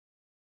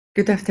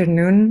Good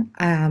afternoon.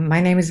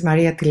 My name is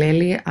Maria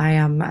Tileli. I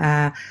am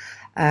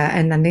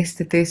an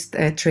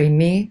anesthetist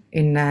trainee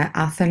in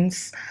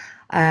Athens.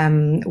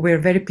 We're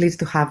very pleased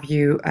to have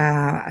you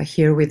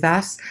here with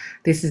us.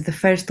 This is the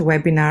first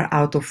webinar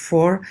out of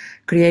 4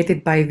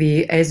 created by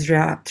the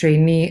ESRA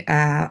Trainee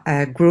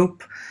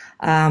group.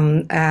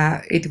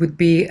 It would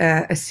be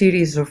a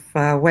series of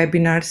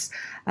webinars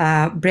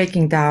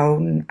breaking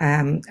down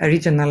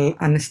regional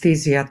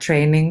anesthesia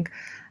training.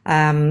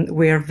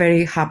 We are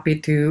very happy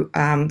to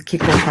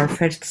kick off our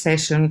first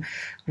session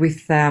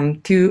with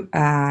 2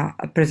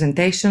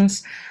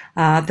 presentations.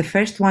 The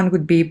first one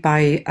would be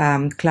by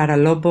Clara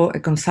Lobo,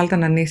 a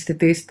consultant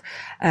anesthetist,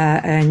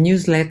 a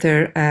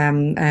newsletter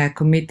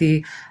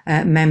committee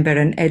member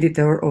and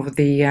editor of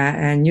the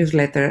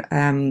newsletter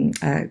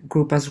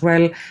group as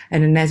well,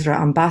 and an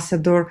ESRA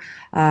ambassador.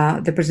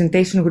 The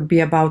presentation would be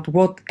about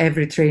what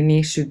every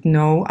trainee should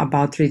know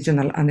about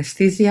regional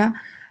anesthesia.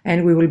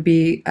 And we will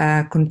be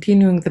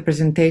continuing the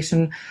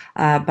presentation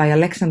by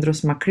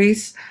Alexandros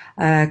Makris,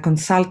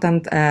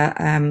 consultant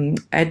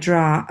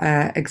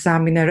EDRA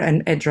examiner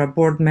and EDRA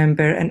board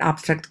member and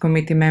abstract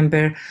committee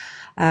member,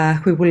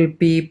 who will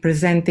be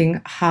presenting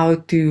how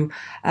to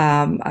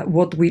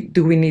what we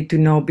need to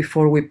know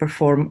before we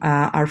perform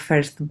our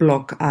first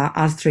block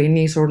as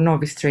trainees or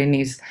novice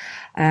trainees.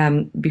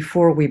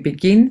 Before we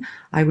begin,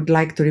 I would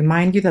like to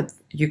remind you that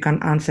you can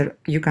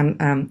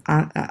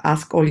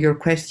ask all your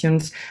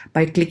questions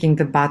by clicking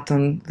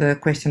the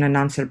question and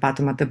answer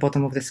button at the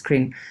bottom of the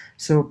screen.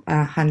 So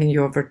handing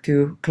you over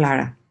to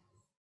Clara.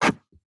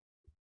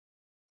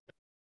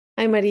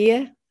 Hi,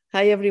 Maria.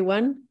 Hi,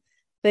 everyone.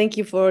 Thank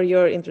you for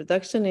your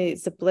introduction.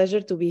 It's a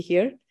pleasure to be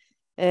here.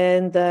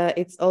 And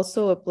it's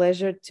also a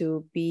pleasure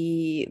to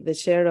be the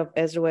chair of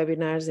ESRA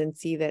webinars and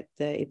see that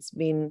it's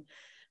been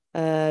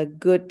a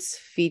good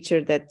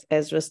feature that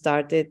ESRA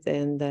started,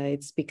 and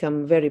it's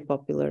become very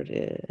popular.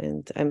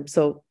 And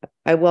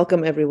I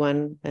welcome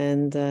everyone.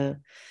 And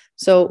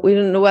so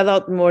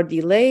without more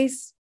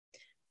delays,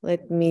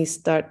 let me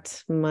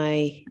start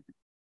my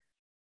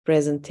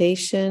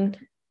presentation.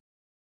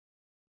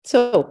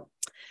 So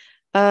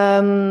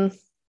I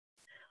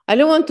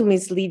don't want to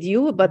mislead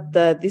you, but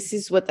this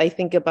is what I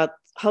think about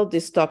how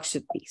this talk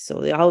should be.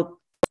 So how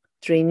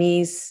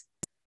trainees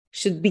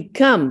should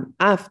become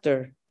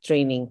after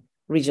training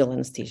regional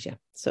anesthesia.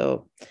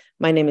 So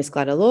my name is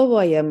Clara Lobo.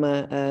 I am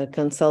a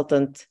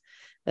consultant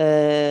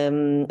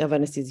of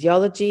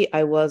anaesthesiology.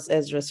 I was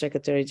ESRA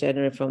Secretary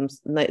General from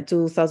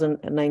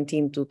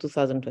 2019 to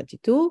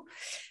 2022.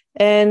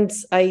 And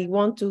I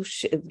want to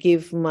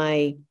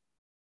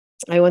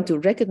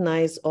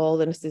recognize all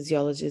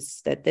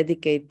anesthesiologists that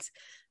dedicate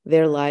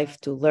their life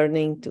to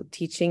learning, to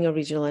teaching of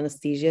regional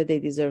anesthesia. They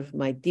deserve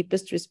my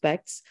deepest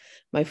respects,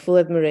 my full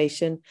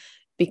admiration,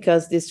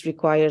 because this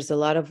requires a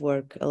lot of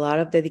work, a lot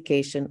of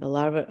dedication, a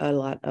lot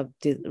of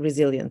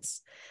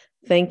resilience.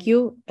 Thank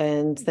you,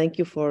 and thank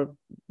you for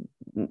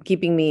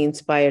keeping me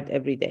inspired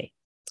every day.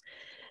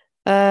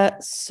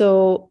 This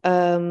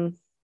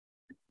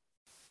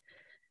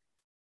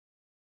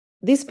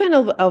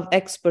panel of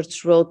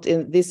experts wrote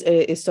in this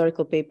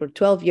historical paper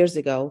 12 years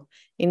ago,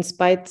 in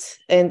spite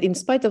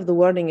of the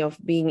warning of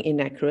being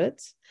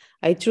inaccurate.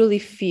 I truly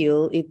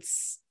feel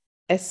its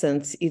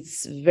essence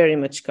is very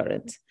much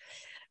current.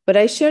 But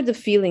I share the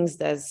feelings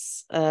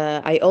as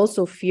I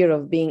also fear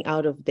of being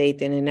out of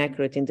date and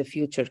inaccurate in the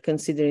future,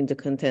 considering the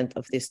content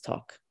of this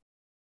talk.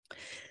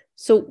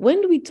 So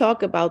when we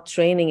talk about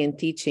training and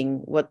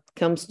teaching, what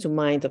comes to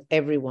mind of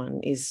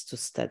everyone is to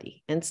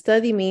study. And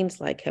study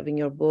means like having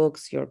your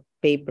books, your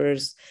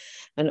papers,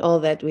 and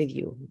all that with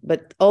you.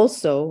 But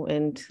also,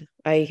 and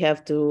I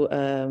have to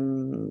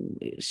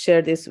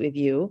share this with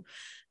you,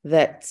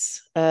 that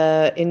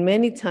in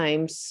many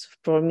times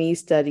for me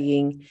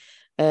studying,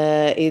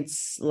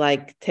 it's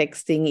like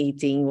texting,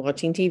 eating,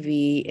 watching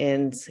TV,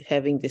 and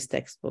having this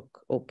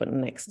textbook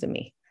open next to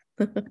me.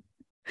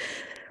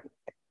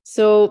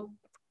 So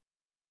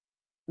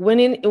when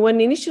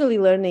initially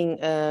learning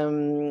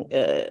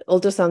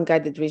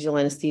ultrasound-guided regional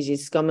anesthesia,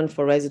 it's common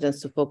for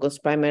residents to focus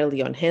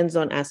primarily on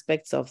hands-on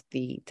aspects of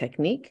the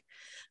technique.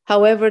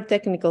 However,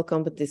 technical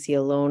competency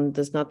alone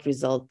does not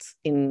result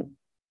in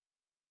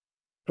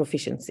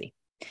proficiency.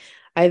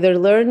 Either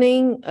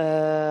learning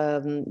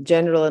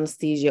general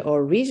anesthesia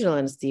or regional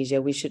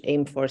anesthesia, we should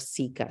aim for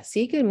SICA.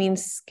 SICA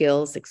means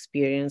skills,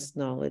 experience,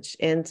 knowledge,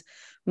 and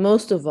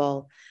most of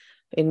all,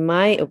 in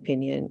my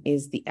opinion,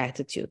 is the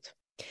attitude.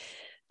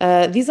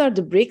 These are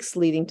the bricks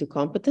leading to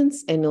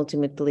competence and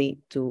ultimately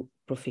to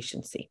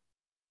proficiency.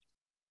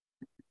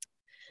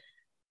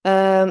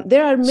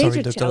 There are major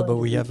Sorry, Dr. Lobo,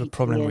 we have a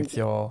problem with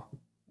your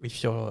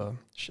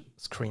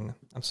screen.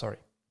 I'm sorry.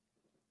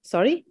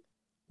 Sorry?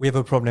 We have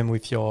a problem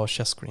with your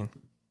share screen.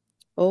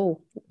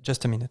 Oh.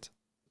 Just a minute.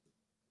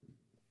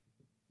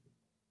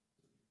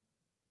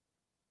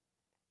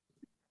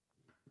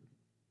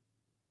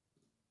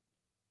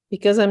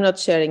 Because I'm not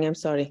sharing, I'm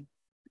sorry.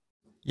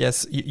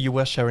 Yes, you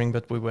were sharing,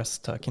 but we were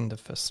stuck in the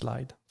first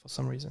slide for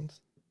some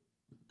reasons.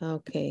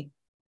 Okay.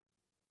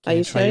 Can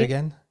you try it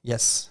again?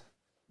 Yes.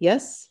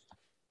 Yes?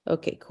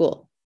 Okay,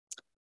 cool.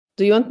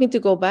 Do you want me to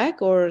go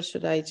back or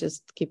should I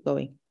just keep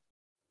going?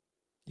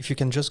 If you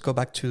can just go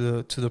back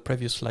to the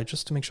previous slide,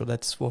 just to make sure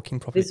that's working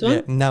properly. This one?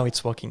 Yeah, now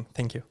it's working.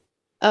 Thank you.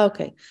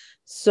 Okay.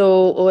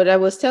 So what I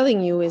was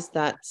telling you is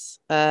that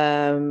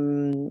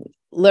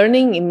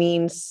learning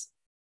means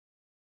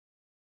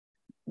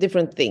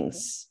different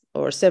things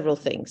or several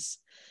things.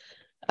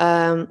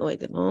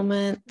 Wait a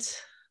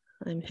moment.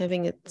 I'm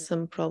having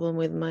some problem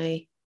with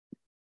my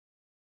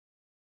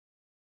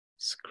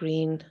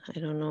screen. I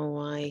don't know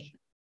why.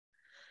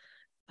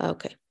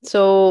 Okay,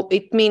 so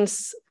it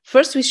means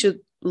first we should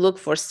look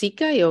for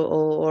SICA,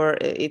 or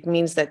it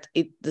means that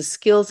the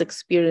skills,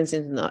 experience,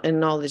 and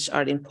knowledge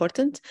are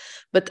important.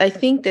 But I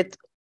think that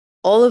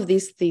all of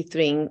these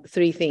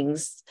three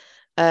things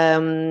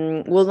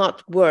will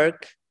not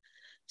work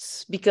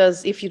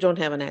because if you don't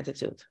have an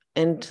attitude,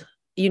 and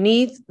you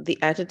need the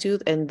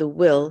attitude and the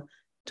will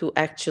to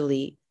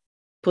actually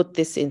put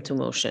this into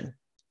motion.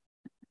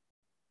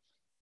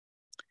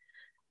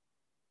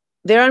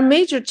 There are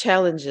major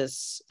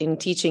challenges in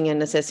teaching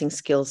and assessing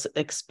skills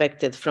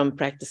expected from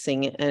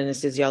practicing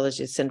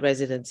anesthesiologists and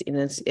residents in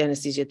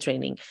anesthesia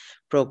training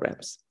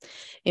programs.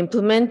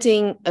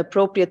 Implementing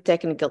appropriate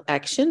technical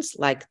actions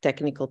like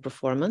technical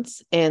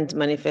performance and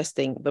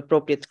manifesting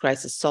appropriate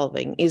crisis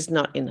solving is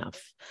not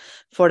enough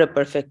for a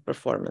perfect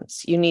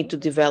performance. You need to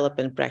develop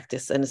and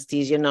practice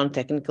anesthesia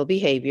non-technical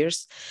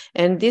behaviors,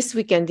 and this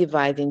we can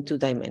divide in two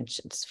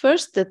dimensions.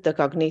 First, the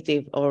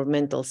cognitive or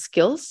mental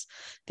skills.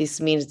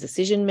 This means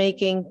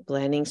decision-making,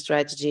 planning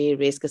strategy,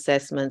 risk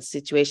assessment,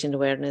 situation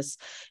awareness,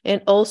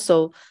 and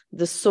also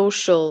the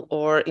social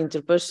or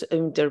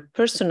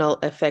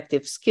interpersonal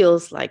affective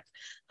skills like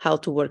how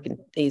to work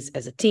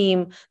as a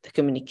team, the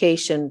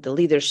communication, the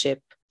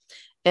leadership.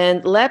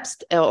 And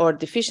lapsed or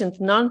deficient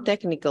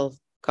non-technical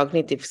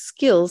cognitive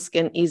skills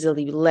can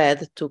easily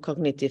lead to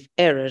cognitive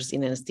errors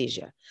in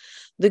anesthesia.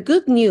 The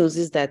good news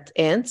is that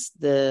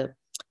the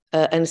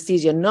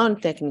anesthesia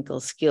non-technical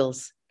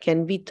skills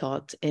can be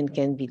taught and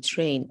can be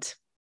trained.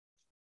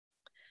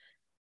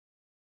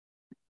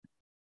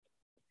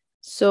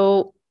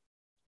 So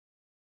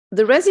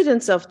the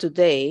residents of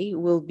today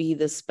will be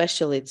the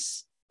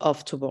specialists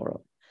of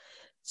tomorrow.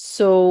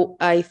 So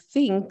I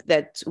think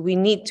that we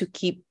need to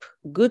keep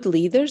good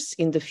leaders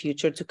in the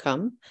future to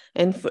come,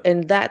 and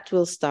that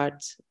will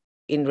start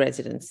in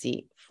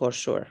residency for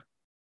sure.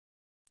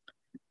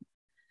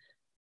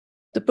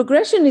 The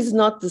progression is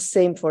not the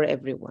same for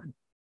everyone.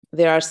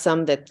 There are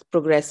some that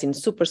progress in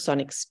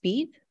supersonic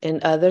speed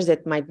and others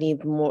that might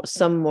need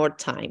some more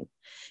time.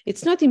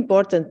 It's not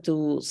important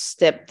to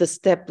the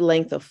step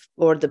length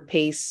or the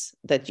pace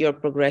that your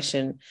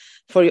progression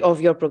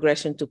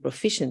to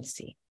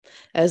proficiency,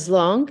 as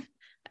long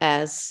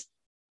as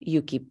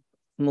you keep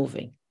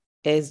moving,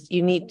 as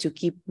you need to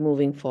keep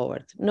moving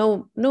forward.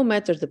 No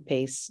matter the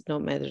pace, no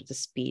matter the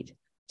speed,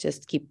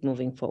 just keep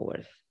moving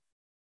forward.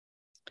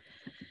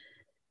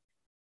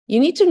 You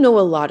need to know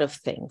a lot of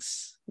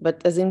things,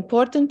 but as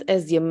important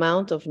as the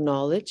amount of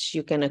knowledge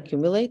you can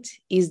accumulate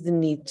is the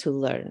need to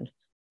learn,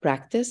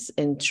 practice,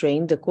 and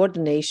train the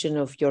coordination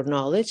of your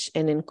knowledge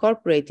and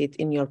incorporate it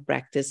in your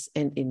practice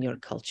and in your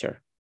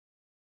culture.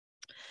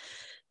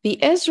 The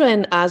ESRA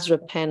and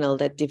ASRA panel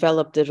that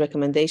developed the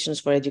recommendations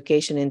for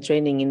education and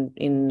training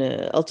in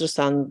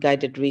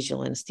ultrasound-guided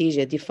regional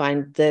anesthesia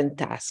defined 10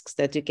 tasks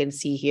that you can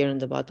see here on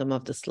the bottom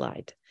of the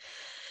slide.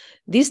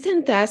 These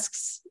 10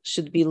 tasks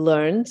should be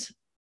learned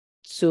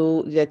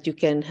so that you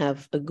can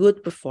have a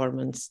good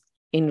performance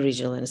in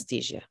regional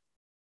anesthesia.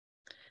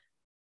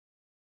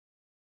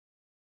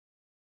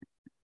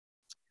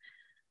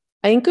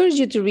 I encourage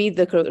you to read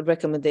the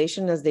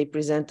recommendation as they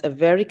present a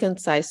very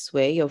concise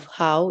way of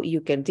how you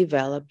can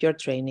develop your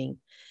training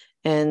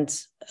and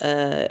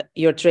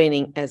your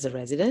training as a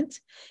resident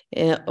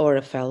or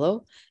a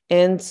fellow,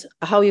 and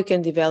how you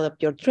can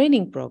develop your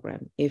training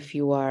program if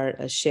you are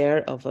a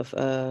share of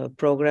a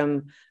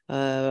program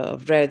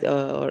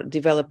or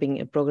developing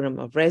a program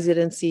of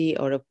residency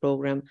or a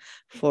program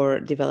for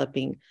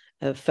developing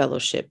a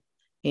fellowship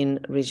in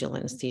regional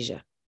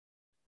anesthesia.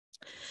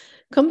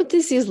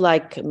 Competencies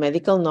like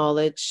medical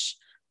knowledge,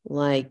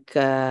 like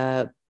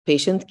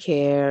patient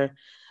care,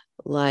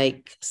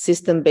 like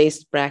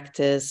system-based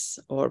practice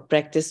or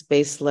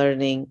practice-based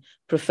learning,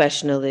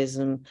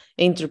 professionalism,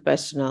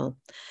 interpersonal.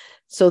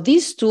 So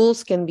these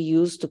tools can be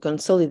used to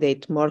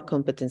consolidate more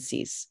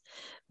competencies.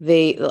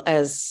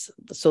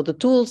 So the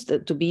tools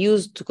to be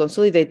used to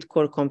consolidate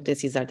core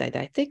competencies are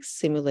didactics,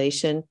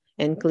 simulation,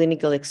 and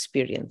clinical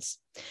experience.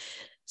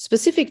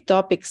 Specific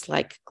topics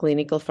like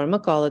clinical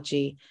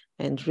pharmacology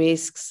and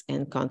risks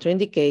and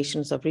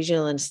contraindications of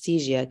regional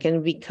anesthesia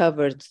can be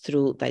covered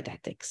through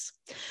didactics.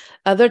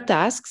 Other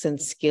tasks and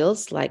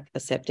skills like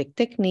aseptic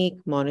technique,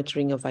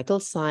 monitoring of vital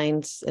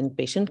signs and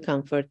patient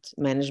comfort,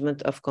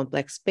 management of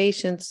complex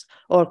patients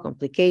or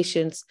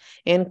complications,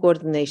 and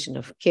coordination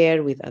of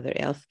care with other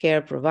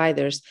healthcare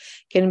providers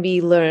can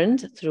be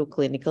learned through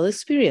clinical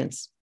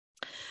experience.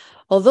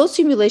 Although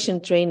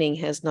simulation training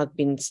has not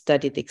been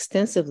studied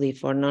extensively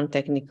for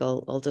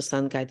non-technical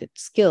ultrasound-guided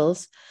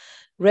skills,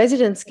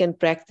 Residents can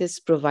practice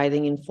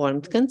providing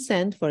informed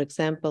consent, for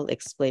example,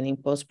 explaining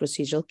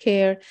post-procedural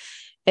care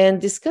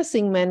and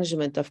discussing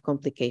management of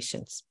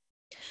complications.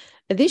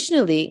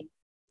 Additionally,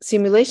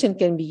 simulation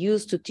can be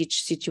used to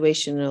teach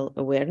situational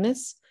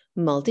awareness,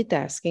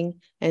 multitasking,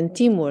 and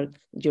teamwork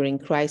during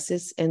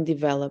crisis and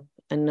develop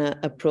an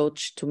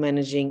approach to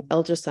managing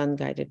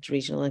ultrasound-guided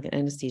regional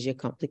anesthesia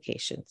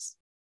complications.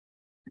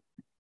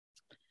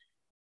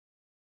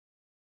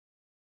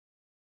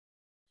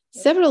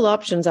 Several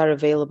options are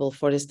available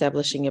for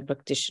establishing a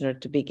practitioner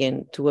to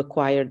begin to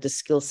acquire the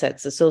skill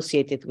sets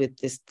associated with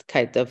this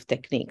kind of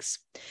techniques.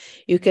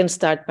 You can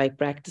start by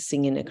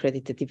practicing in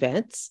accredited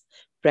events,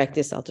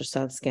 practice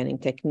ultrasound scanning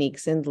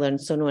techniques, and learn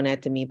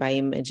sonoanatomy by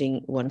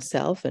imaging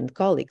oneself and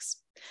colleagues.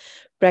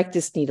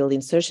 Practice needle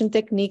insertion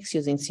techniques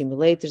using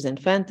simulators and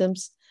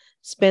phantoms,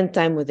 spend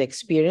time with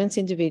experienced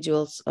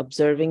individuals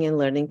observing and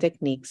learning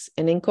techniques,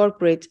 and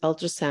incorporate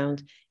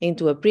ultrasound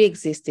into a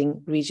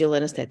pre-existing regional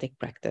anesthetic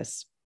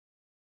practice.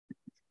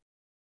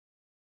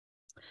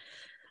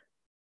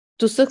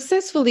 To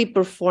successfully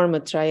perform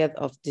a triad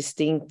of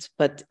distinct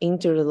but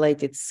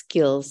interrelated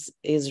skills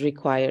is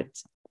required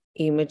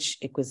image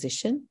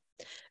acquisition,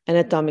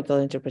 anatomical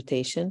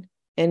interpretation,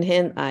 and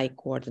hand-eye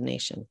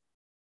coordination.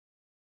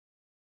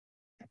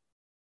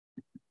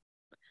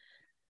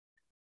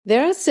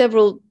 There are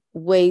several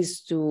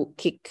ways to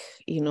kick,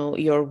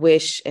 your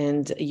wish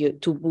and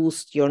to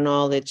boost your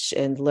knowledge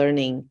and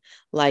learning,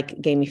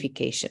 like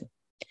gamification.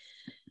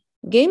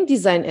 Game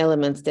design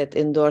elements that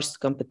endorse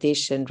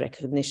competition,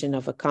 recognition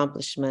of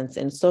accomplishments,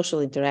 and social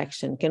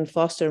interaction can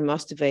foster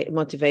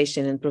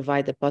motivation and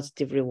provide a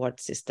positive reward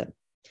system.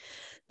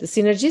 The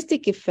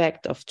synergistic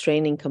effect of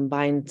training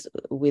combined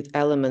with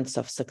elements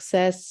of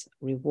success,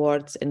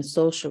 rewards, and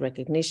social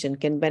recognition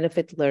can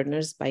benefit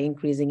learners by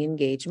increasing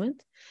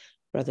engagement,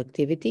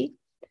 productivity,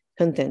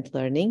 content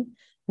learning,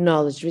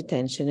 knowledge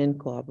retention, and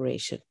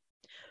collaboration.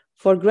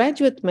 For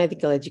graduate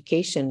medical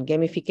education,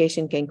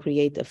 gamification can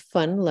create a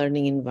fun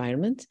learning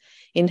environment,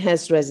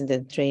 enhance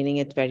resident training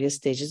at various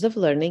stages of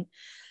learning,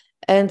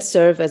 and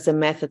serve as a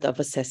method of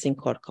assessing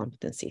core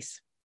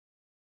competencies.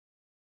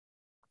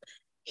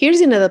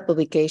 Here's another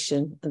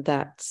publication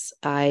that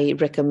I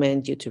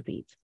recommend you to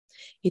read.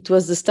 It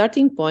was the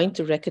starting point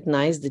to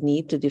recognize the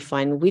need to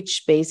define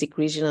which basic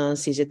regional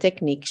anesthesia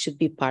technique should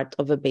be part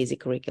of a basic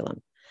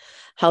curriculum,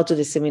 how to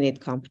disseminate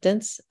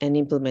competence and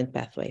implement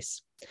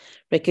pathways.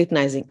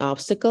 Recognizing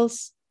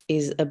obstacles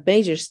is a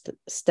major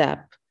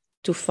step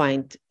to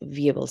find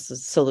viable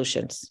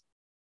solutions.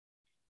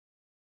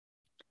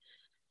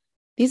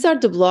 These are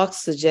the blocks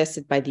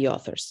suggested by the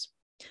authors.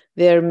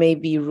 There may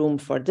be room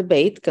for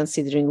debate,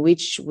 considering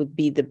which would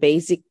be the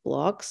basic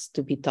blocks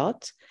to be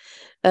taught,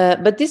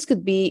 but this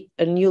could be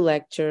a new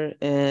lecture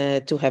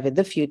to have in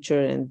the future,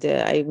 and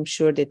I'm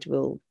sure that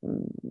will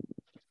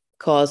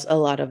cause a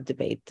lot of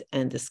debate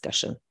and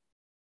discussion.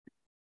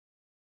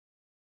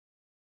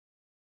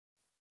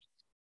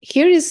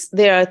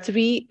 There are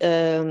three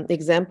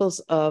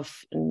examples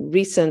of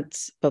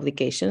recent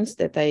publications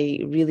that I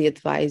really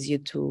advise you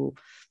to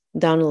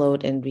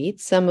download and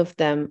read. Some of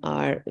them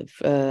are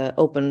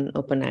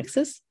open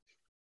access,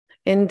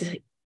 and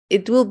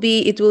it's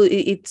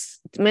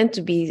meant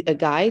to be a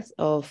guide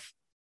of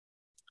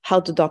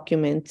how to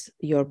document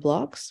your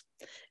blocks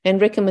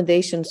and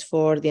recommendations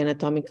for the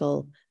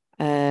anatomical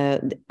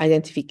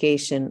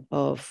identification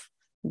of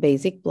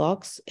basic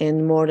blocks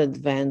and more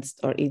advanced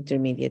or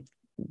intermediate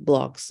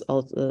blocks,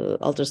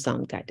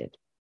 ultrasound guided.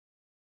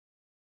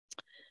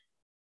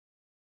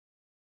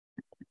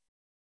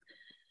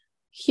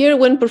 Here,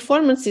 when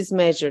performance is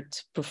measured,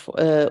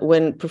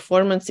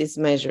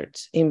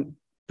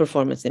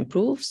 performance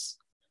improves.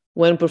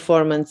 When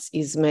performance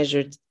is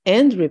measured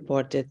and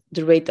reported,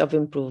 the rate of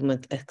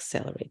improvement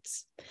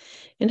accelerates.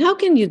 And how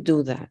can you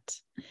do that?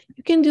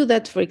 You can do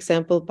that, for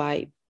example,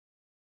 by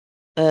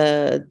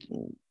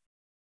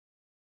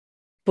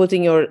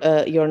putting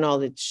your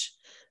knowledge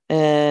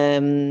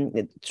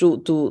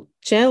to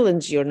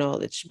challenge your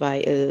knowledge by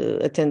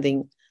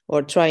attending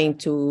or trying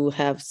to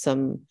have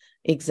some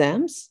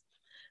exams.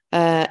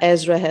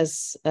 ESRA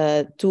has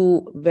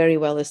two very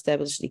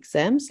well-established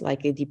exams,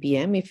 like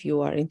ADPM if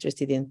you are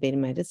interested in pain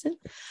medicine,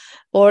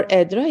 or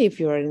EDRA if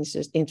you are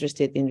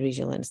interested in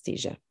regional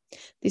anesthesia.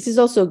 This is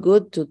also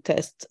good to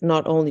test,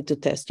 not only to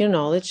test your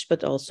knowledge,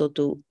 but also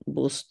to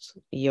boost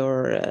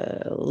your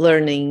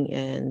learning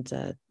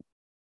and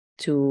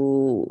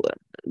to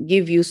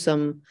give you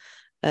some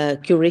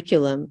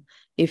curriculum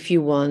if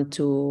you want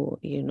to,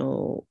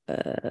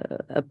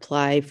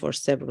 apply for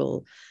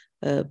several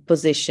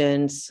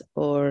positions,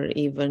 or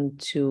even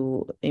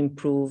to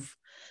improve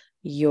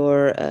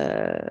your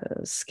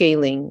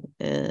scaling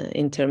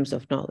in terms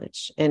of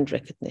knowledge and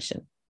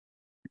recognition.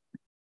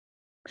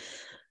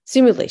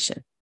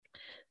 Simulation.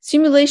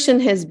 Simulation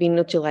has been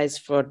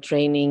utilized for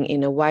training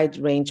in a wide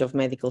range of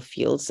medical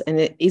fields, and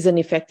it is an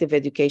effective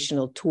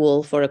educational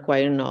tool for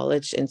acquiring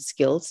knowledge and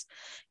skills,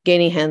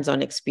 gaining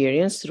hands-on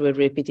experience through a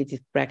repetitive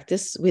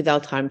practice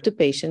without harm to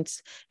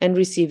patients, and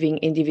receiving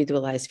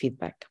individualized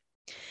feedback.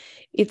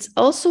 It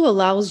also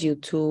allows you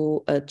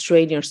to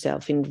train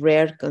yourself in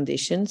rare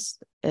conditions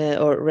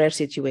or rare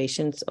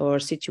situations or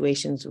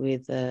situations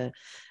with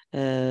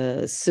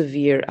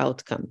severe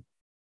outcome.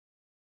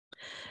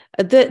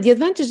 The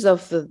advantages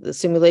of the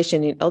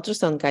simulation in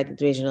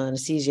ultrasound-guided regional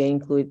anesthesia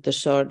include the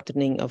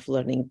shortening of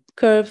learning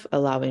curve,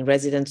 allowing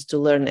residents to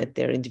learn at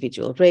their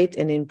individual rate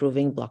and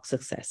improving block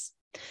success.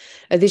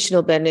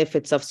 Additional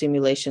benefits of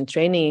simulation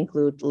training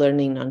include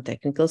learning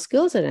non-technical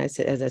skills, and as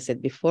I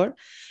said before,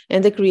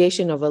 and the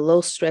creation of a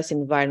low-stress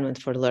environment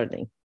for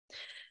learning.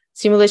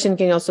 Simulation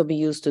can also be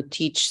used to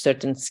teach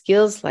certain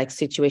skills like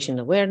situation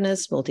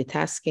awareness,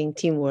 multitasking,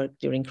 teamwork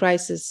during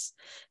crisis,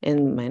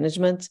 and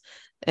management.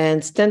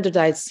 And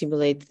standardized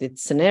simulated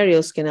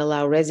scenarios can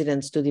allow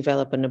residents to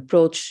develop an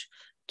approach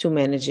to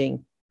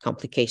managing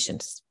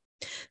complications.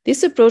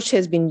 This approach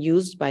has been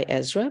used by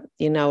ESRA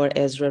in our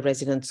ESRA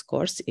residence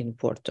course in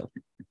Porto.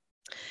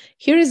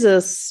 Here is a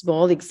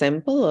small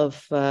example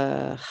of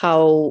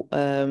or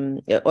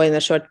in a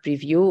short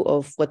preview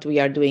of what we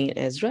are doing in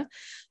ESRA,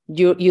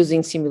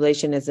 using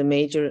simulation as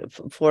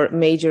for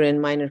major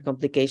and minor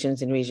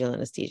complications in regional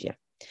anesthesia.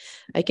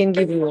 I can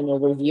give you an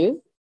overview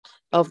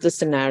of the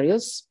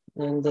scenarios,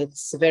 and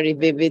it's very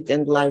vivid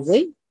and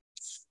lively.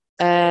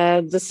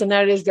 The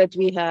scenarios that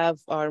we have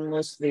are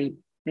mostly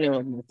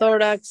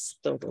pneumothorax,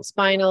 total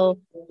spinal,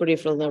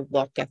 peripheral nerve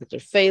block catheter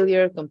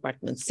failure,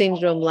 compartment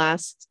syndrome,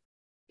 LAST,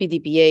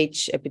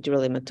 PDPH,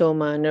 epidural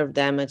hematoma, nerve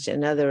damage,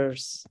 and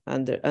others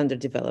under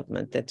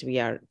development that we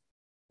are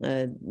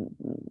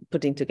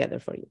putting together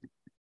for you.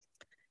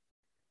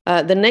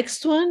 The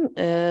next one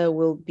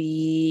will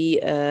be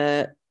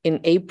in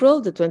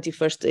April, the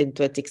 21st and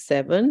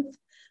 27th,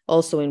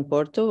 also in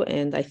Porto,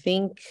 and I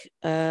think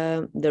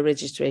the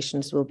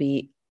registrations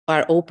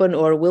are open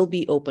or will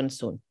be open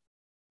soon.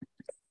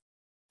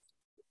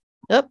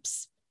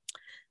 Oops.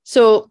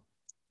 So,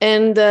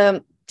 and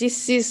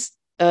this is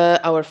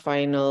our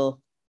final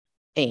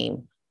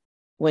aim.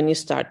 When you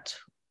start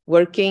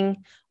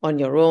working on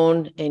your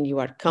own and you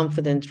are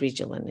confident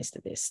regional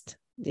anesthetist,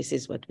 this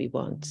is what we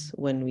want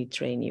when we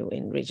train you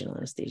in regional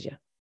anesthesia.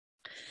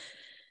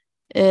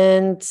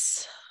 And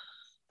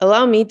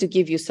allow me to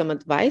give you some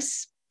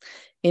advice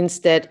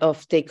instead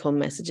of take-home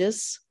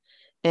messages.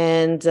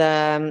 And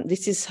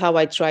this is how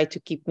I try to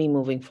keep me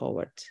moving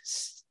forward.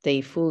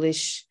 Stay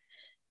foolish,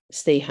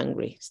 stay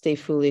hungry, stay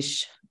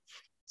foolish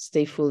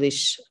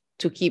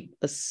to keep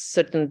a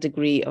certain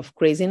degree of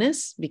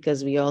craziness,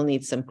 because we all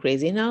need some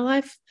crazy in our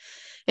life,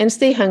 and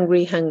stay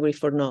hungry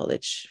for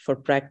knowledge, for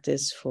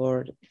practice,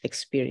 for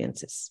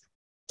experiences.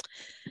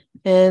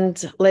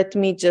 And let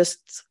me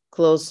just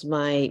close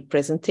my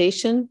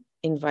presentation,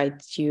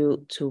 invite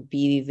you to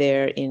be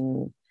there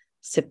in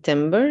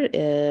September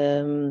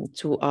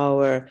to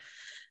our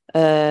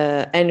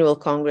annual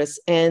Congress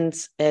and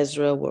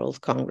ESRA World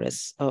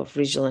Congress of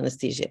Regional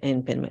Anesthesia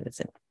and Pain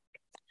Medicine.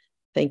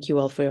 Thank you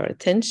all for your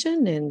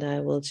attention, and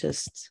I will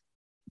just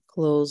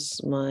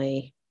close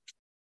my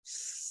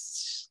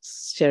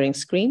sharing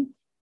screen.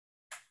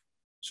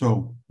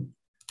 So,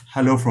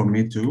 hello from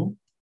me too.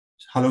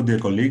 Hello, dear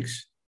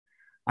colleagues.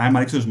 I'm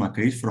Alexandros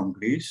Makris from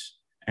Greece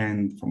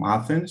and from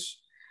Athens.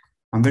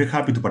 I'm very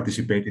happy to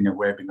participate in a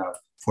webinar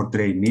for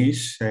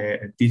trainees.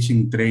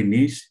 Teaching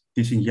trainees,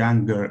 teaching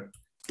younger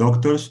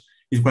doctors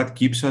is what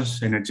keeps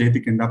us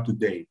energetic and up to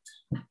date.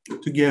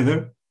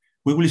 Together,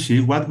 we will see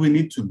what we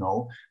need to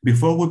know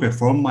before we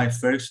perform our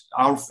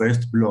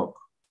first block.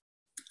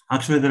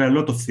 Actually, there are a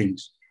lot of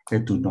things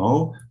to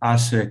know,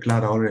 as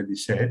Clara already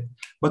said,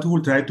 but we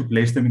will try to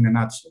place them in a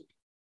nutshell.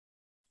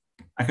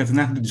 I have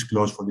nothing to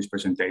disclose for this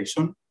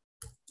presentation.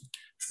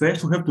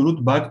 First, we have to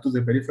root back to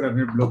the peripheral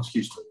nerve blocks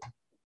history.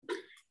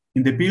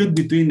 In the period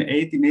between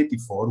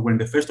 1884, when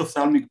the first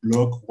ophthalmic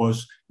block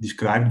was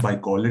described by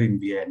Kohler in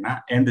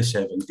Vienna, and the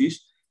 70s,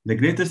 the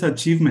greatest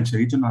achievements in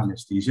regional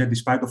anesthesia,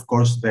 despite, of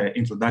course, the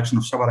introduction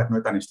of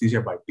subarachnoid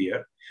anesthesia by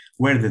Pierre,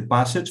 were the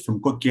passage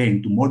from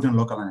cocaine to modern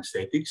local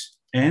anesthetics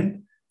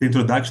and the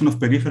introduction of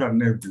peripheral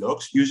nerve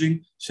blocks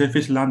using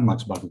surface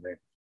landmarks back then.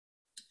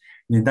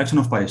 The induction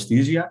of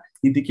paresthesia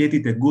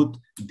indicated a good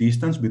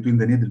distance between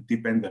the needle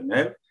tip and the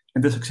nerve,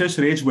 and the success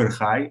rates were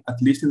high,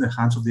 at least in the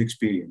hands of the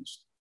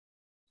experienced.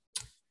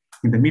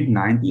 In the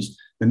mid-90s,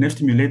 the nerve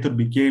stimulator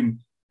became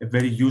a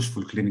very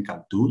useful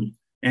clinical tool,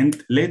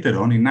 and later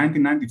on, in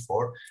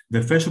 1994,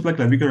 the first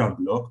supraclavicular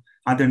block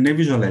under nerve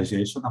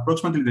visualization,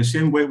 approximately the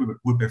same way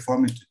we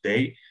perform it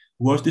today,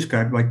 was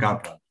described by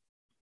Clara.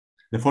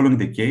 The following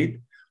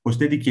decade was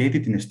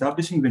dedicated in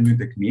establishing the new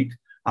technique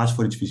as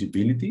for its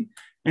feasibility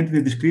and in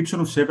the description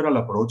of several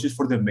approaches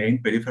for the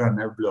main peripheral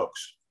nerve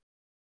blocks.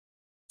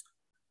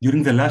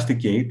 During the last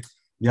decade,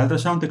 the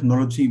ultrasound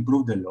technology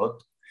improved a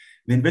lot.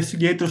 The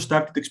investigators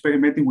started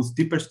experimenting with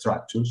deeper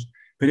structures.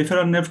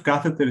 Peripheral nerve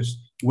catheters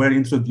were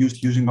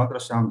introduced using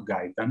ultrasound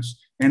guidance,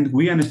 and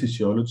we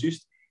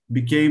anesthesiologists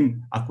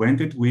became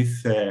acquainted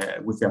with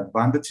the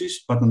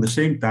advantages, but at the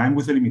same time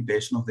with the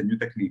limitation of the new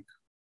technique.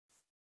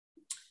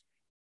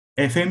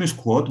 A famous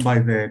quote by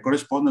the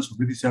correspondence of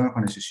British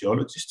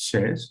anesthesiologists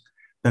says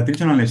that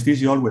regional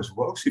anesthesia always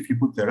works if you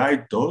put the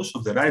right dose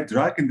of the right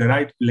drug in the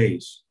right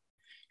place.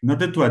 In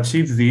order to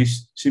achieve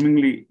this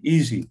seemingly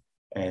easy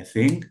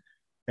thing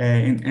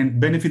and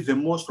benefit the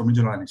most from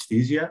regional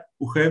anesthesia,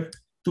 we have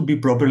to be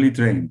properly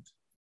trained.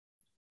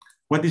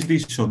 What is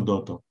this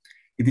SODOTO?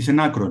 It is an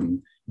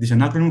acronym. It is an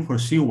acronym for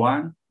See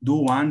One, Do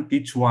One,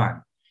 Teach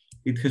One.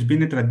 It has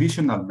been a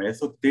traditional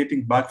method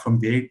dating back from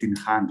the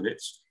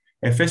 1800s,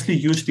 firstly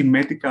used in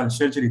medical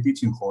surgery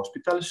teaching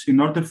hospitals in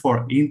order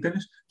for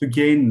interns to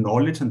gain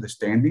knowledge,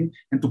 understanding,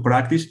 and to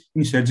practice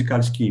in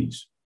surgical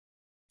skills.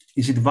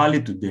 Is it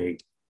valid today?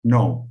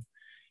 No.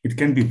 It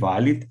can be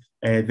valid.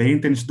 The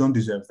interns don't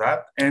deserve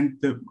that,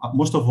 and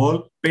most of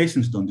all,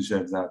 patients don't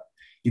deserve that.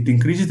 It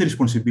increases the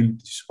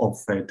responsibilities of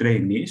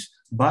trainees,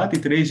 but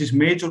it raises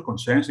major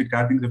concerns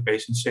regarding the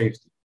patient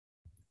safety.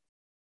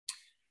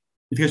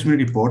 It has been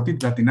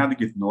reported that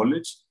inadequate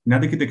knowledge,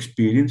 inadequate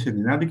experience, and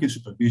inadequate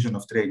supervision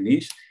of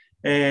trainees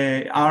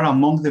are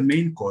among the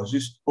main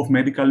causes of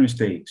medical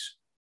mistakes.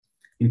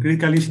 In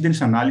critical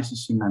incidents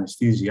analysis in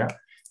anesthesia,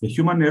 the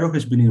human error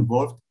has been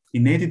involved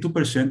in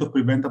 82% of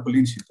preventable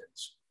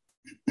incidents.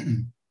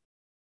 In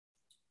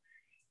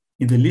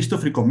the list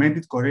of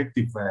recommended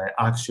corrective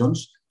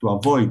actions to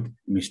avoid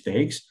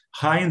mistakes,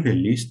 high in the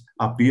list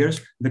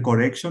appears the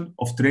correction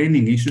of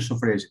training issues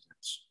of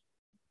residents.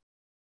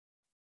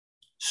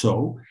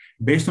 So,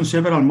 based on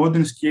several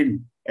modern skill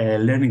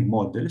learning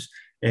models,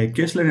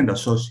 Kessler and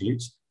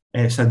Associates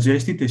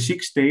suggested a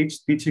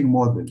 6-stage teaching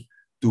model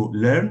to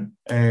learn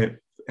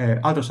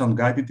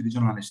ultrasound-guided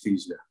regional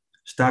anesthesia,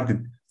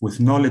 started with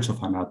knowledge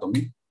of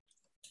anatomy,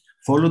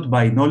 followed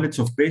by knowledge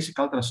of basic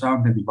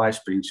ultrasound and device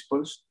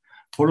principles,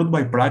 followed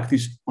by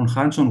practice on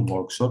hands-on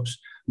workshops,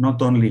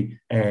 not only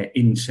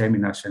in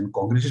seminars and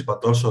congresses,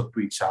 but also to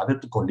each other,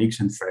 to colleagues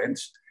and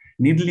friends,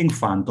 needling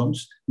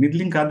phantoms,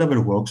 needling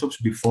cadaver workshops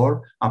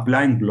before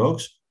applying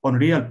blocks on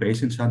real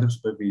patients under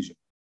supervision.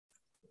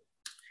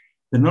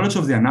 The knowledge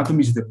of the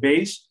anatomy is the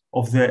base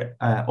of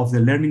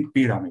the learning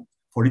pyramid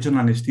for regional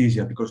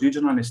anesthesia, because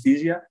regional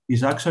anesthesia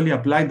is actually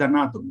applied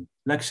anatomy,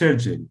 like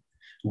surgery.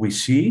 We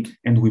see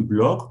and we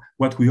block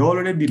what we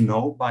already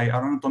know by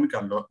our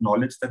anatomical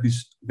knowledge that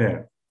is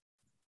there.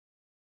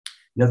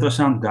 The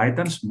ultrasound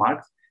guidance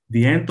marked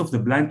the end of the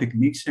blind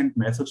techniques and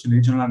methods in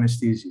regional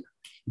anesthesia.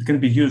 It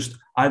can be used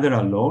either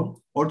alone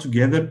or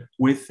together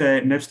with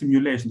nerve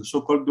stimulation, the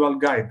so-called dual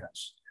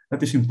guidance.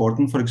 That is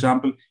important, for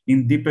example,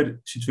 in deeper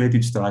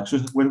situated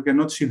structures where we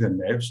cannot see the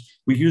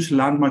nerves. We use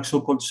landmark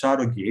so-called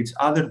surrogates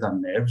other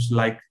than nerves,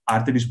 like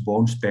arteries,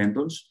 bones,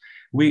 tendons.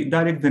 We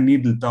direct the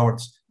needle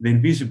towards the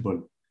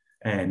invisible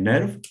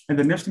nerve, and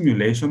the nerve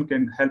stimulation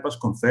can help us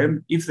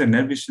confirm if the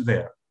nerve is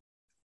there.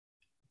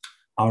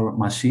 Our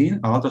machine,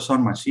 our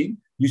ultrasound machine,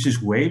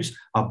 uses waves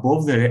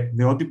above the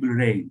audible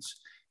range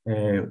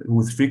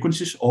with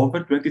frequencies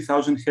over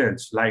 20,000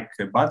 Hz, like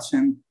bats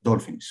and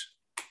dolphins.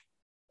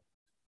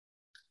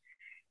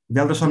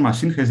 The ultrasound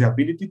machine has the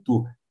ability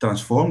to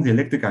transform the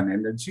electrical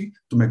energy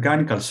to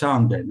mechanical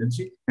sound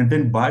energy and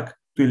then back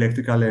to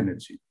electrical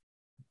energy.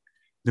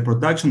 The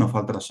production of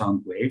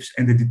ultrasound waves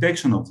and the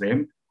detection of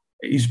them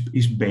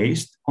is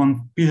based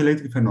on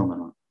piezoelectric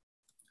phenomenon.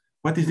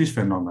 What is this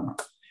phenomenon?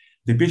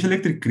 The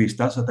piezoelectric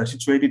crystals that are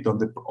situated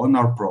on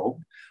our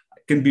probe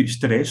can be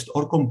stressed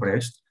or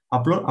compressed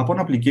upon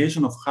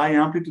application of high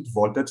amplitude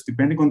voltage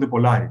depending on the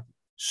polarity.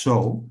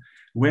 So,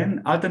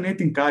 when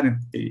alternating current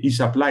is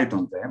applied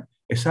on them,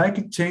 a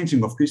cyclic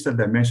changing of crystal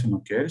dimension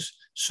occurs,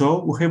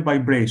 so we have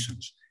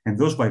vibrations, and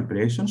those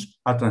vibrations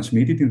are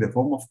transmitted in the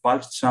form of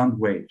pulsed sound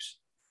waves.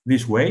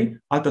 This way,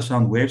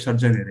 ultrasound waves are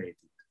generated.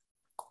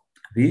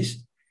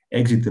 These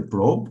exit the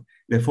probe,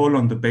 they fall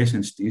on the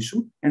patient's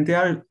tissue, and they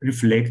are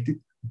reflected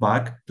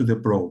back to the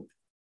probe.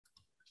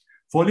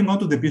 Falling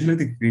onto the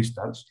piezoelectric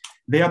crystals,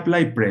 they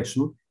apply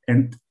pressure,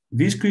 and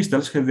these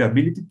crystals have the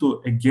ability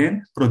to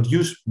again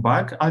produce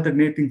back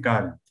alternating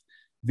current.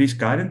 This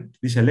current,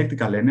 this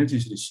electrical energy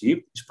is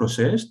received, is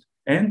processed,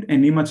 and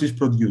an image is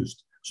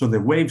produced. So the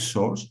wave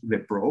source, the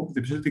probe,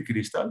 the piezoelectric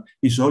crystal,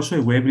 is also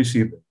a wave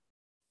receiver.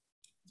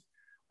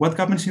 What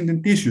happens in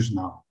the tissues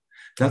now?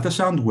 The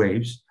ultrasound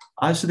waves,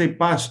 as they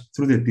pass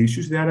through the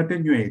tissues, they are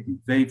attenuated.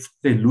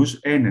 They lose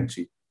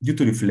energy due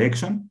to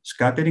reflection,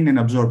 scattering, and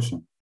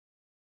absorption.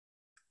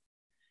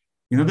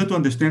 In order to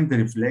understand the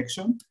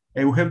reflection,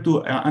 we have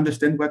to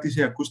understand what is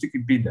the acoustic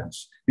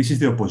impedance. This is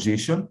the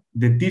opposition,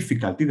 the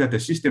difficulty that the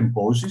system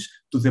poses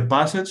to the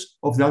passage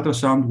of the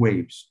ultrasound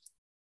waves.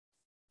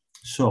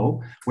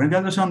 So, when the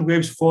ultrasound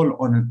waves fall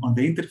on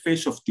the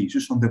interface of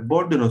tissues, on the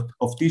border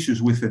of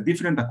tissues with a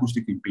different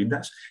acoustic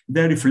impedance,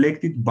 they are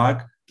reflected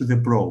back to the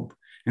probe.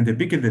 And the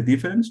bigger the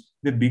difference,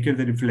 the bigger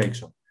the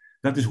reflection.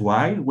 That is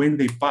why when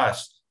they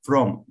pass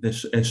from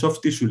a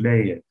soft tissue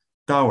layer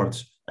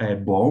towards a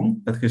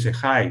bone that has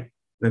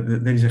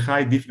there is a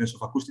high difference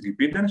of acoustic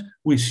impedance,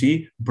 we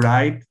see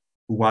bright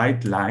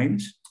white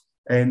lines,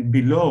 and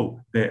below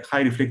the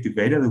high reflective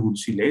area that we'll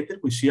see later,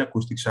 we see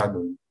acoustic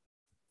shadowing.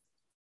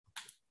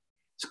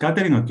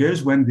 Scattering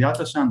occurs when the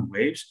ultrasound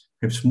waves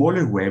have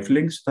smaller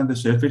wavelengths than the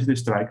surface they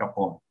strike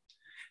upon.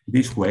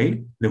 This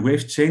way, the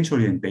waves change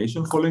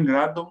orientation following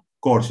random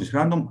courses,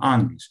 random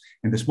angles,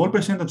 and a small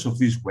percentage of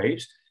these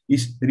waves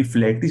is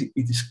reflected,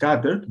 it is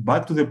scattered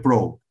back to the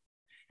probe.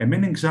 A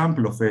main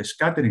example of a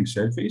scattering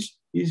surface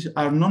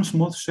are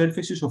non-smooth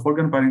surfaces of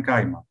organ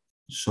parenchyma.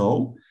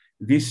 So,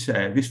 this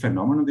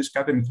phenomenon, this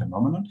scattering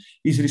phenomenon,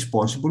 is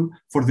responsible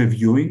for the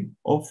viewing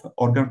of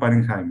organ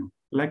parenchyma,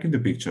 like in the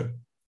picture.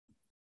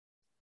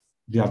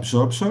 The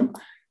absorption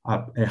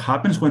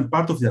happens when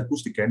part of the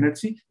acoustic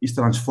energy is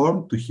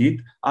transformed to heat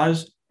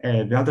as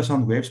the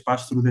ultrasound waves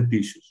pass through the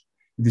tissues.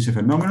 It is a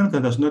phenomenon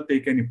that does not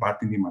take any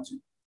part in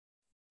imaging.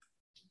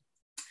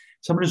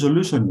 Some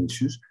resolution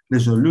issues.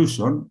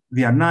 Resolution,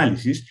 the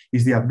analysis,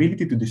 is the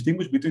ability to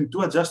distinguish between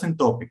two adjacent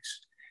topics.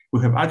 We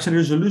have axial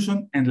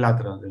resolution and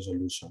lateral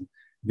resolution.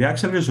 The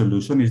axial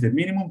resolution is the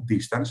minimum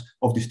distance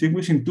of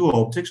distinguishing two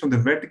objects on the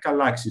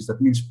vertical axis,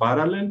 that means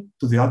parallel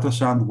to the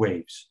ultrasound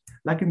waves,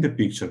 like in the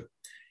picture.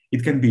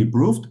 It can be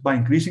improved by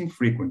increasing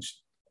frequency.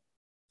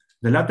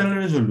 The lateral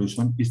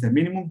resolution is the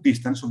minimum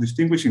distance of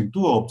distinguishing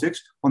two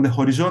objects on the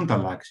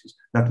horizontal axis,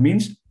 that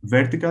means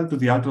vertical to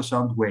the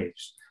ultrasound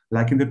waves,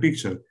 like in the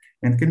picture,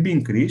 and can be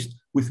increased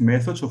with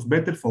methods of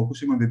better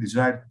focusing on the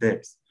desired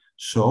depth.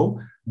 So,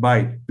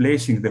 by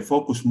placing the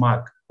focus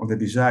mark on the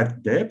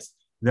desired depth,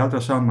 the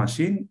ultrasound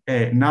machine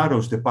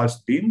narrows the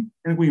pulse beam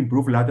and we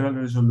improve lateral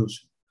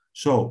resolution.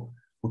 So,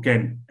 we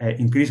can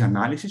increase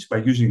analysis by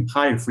using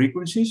higher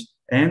frequencies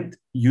and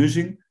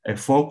using the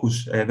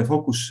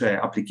focus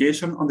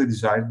application on the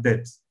desired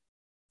depth.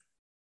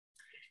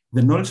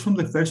 The knowledge from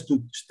the first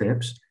two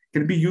steps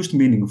can be used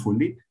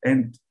meaningfully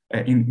and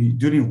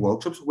during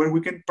workshops where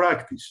we can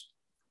practice.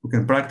 We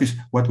can practice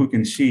what we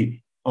can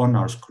see on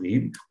our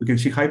screen. We can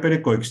see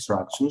hyperechoic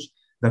structures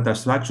that are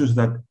structures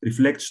that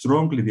reflect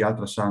strongly the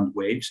ultrasound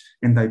waves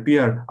and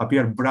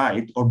appear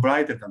bright or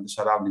brighter than the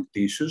surrounding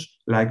tissues,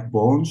 like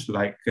bones,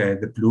 like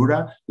the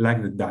pleura,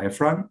 like the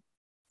diaphragm.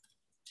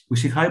 We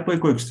see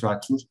hypoechoic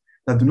structures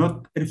that do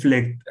not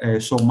reflect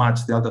so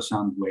much the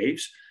ultrasound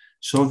waves,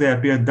 so they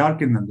appear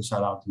darker than the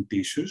surrounding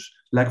tissues,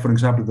 like, for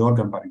example, the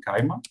organ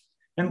parenchyma.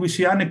 And we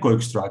see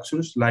anechoic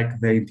structures, like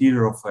the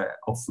interior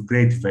of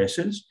great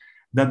vessels,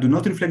 that do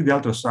not reflect the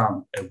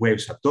ultrasound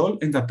waves at all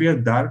and appear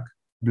dark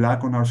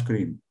black on our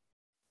screen.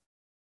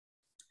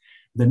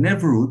 The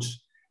nerve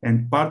roots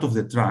and part of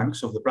the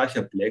trunks of the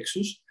brachial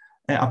plexus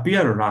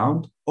appear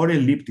round or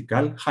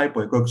elliptical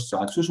hypoechoic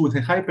structures with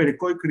a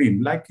hyperechoic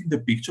rim, like in the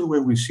picture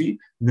where we see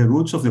the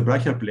roots of the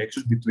brachial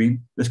plexus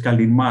between the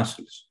scalene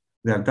muscles.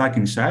 They are dark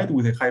inside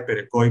with a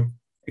hyperechoic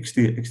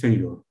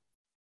exterior.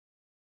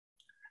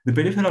 The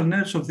peripheral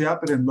nerves of the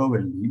upper and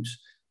lower limbs,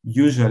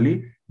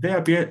 usually, they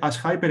appear as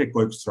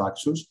hyperechoic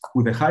structures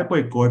with a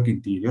hypoechoic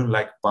interior,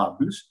 like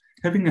bubbles,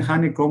 having a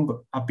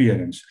honeycomb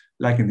appearance.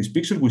 Like in this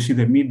picture, we see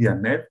the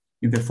median nerve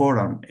in the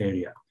forearm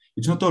area.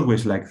 It's not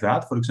always like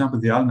that. For example,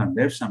 the ulnar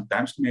nerve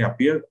sometimes may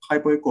appear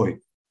hypoechoic.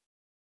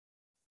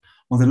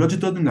 On the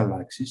longitudinal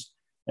axis,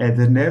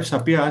 the nerves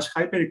appear as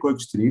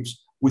hyperechoic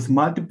strips with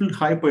multiple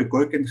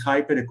hypoechoic and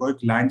hyperechoic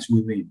lines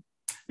within.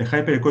 The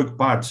hyperechoic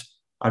parts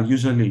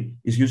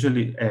is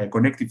usually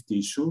connective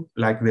tissue,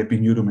 like the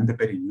epineurium and the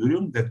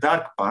perineurium. The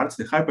dark parts,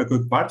 the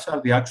hypoechoic parts,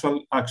 are the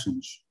actual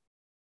axons.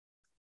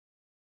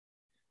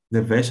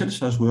 The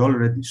vessels, as we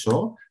already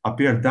saw,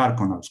 appear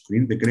dark on our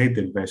screen, the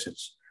greater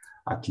vessels.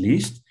 At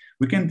least,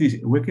 we can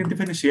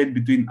differentiate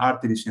between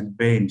arteries and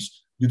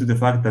veins due to the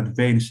fact that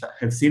veins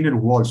have thinner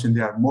walls and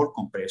they are more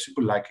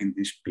compressible, like in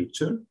this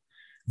picture.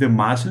 The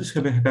muscles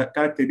have a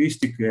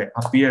characteristic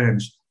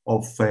appearance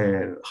of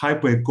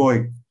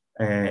hypoechoic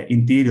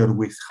interior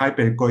with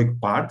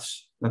hyperechoic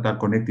parts that are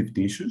connective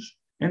tissues.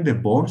 And the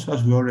bones,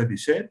 as we already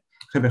said,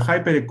 have a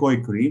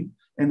hyperechoic rim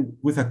and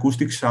with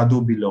acoustic shadow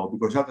below,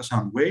 because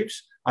ultrasound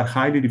waves are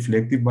highly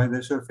reflective by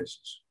their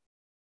surfaces.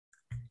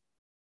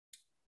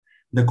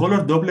 The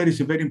color Doppler is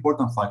a very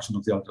important function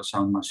of the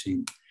ultrasound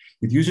machine.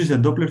 It uses the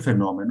Doppler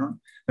phenomenon,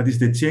 that is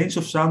the change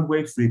of sound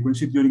wave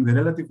frequency during the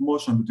relative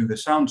motion between the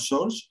sound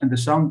source and the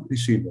sound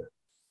receiver.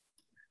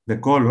 The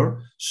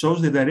color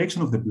shows the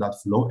direction of the blood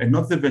flow and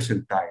not the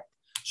vessel type.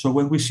 So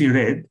when we see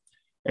red,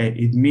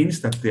 it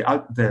means that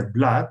the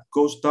blood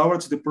goes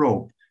towards the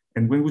probe.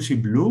 And when we see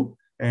blue,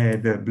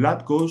 the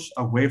blood goes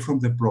away from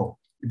the probe.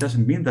 It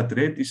doesn't mean that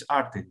red is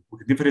artery. We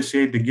can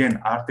differentiate again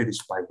arteries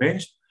by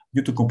veins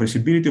due to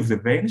compressibility of the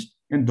veins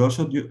and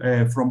also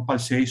from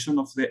pulsation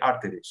of the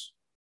arteries.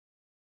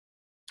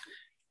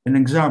 An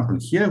example,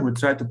 here we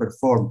try to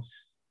perform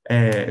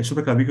a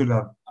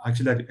supraclavicular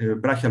axillary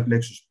brachial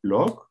plexus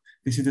block.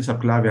 This is the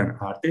subclavian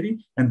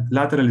artery, and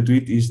laterally to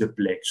it is the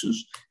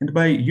plexus. And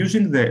by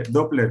using the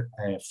Doppler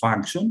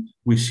function,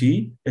 we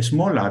see a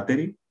small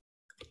artery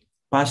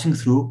passing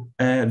through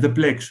the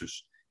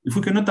plexus. If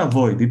we cannot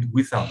avoid it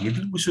without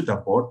needle, we should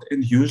abort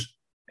and use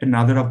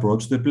another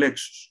approach to the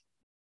plexus.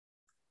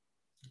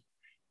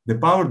 The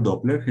power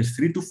Doppler has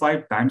 3 to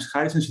 5 times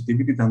higher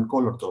sensitivity than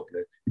color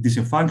Doppler. It is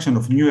a function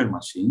of newer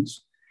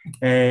machines.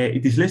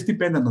 It is less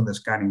dependent on the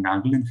scanning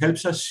angle and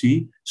helps us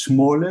see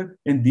smaller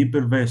and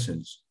deeper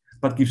vessels,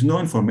 but gives no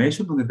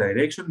information on the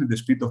direction and the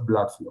speed of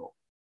blood flow.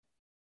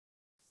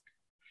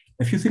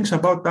 A few things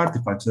about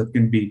artifacts that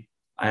can be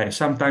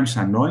sometimes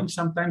annoying,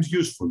 sometimes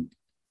useful.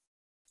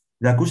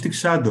 The acoustic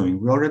shadowing,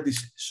 we already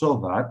saw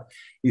that.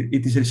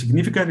 It is a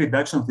significant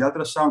reduction of the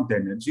ultrasound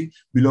energy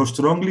below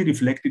strongly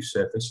reflective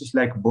surfaces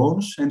like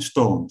bones and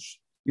stones.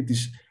 It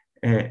is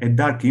a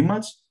dark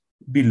image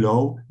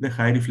below the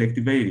high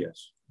reflective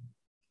areas.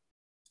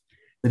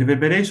 The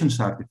reverberations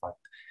artifact.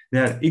 They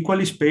are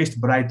equally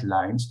spaced bright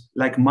lines,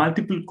 like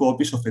multiple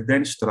copies of a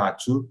dense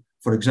structure,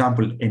 for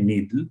example, a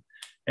needle,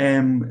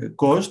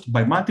 caused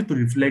by multiple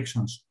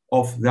reflections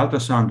of the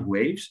ultrasound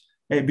waves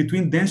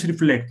between dense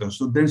reflectors.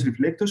 So dense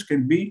reflectors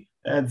can be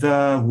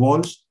the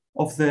walls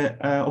of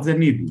the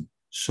needle.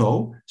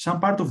 So some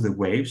part of the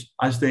waves,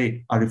 as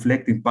they are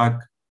reflecting back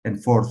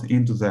and forth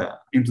into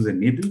the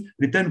needle,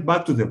 return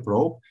back to the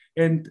probe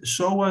and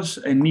show us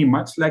an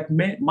image like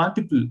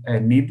multiple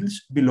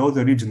needles below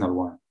the original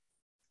one.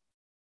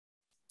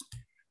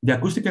 The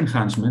acoustic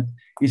enhancement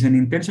is an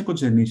intense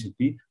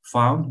echogenicity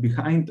found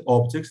behind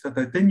objects that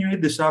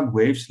attenuate the sound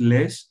waves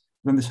less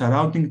than the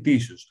surrounding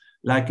tissues,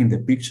 like in the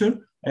picture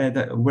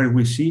where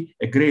we see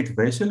a great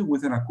vessel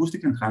with an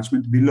acoustic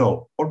enhancement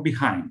below or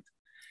behind.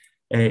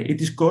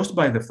 It is caused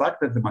by the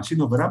fact that the machine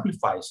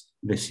overamplifies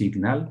the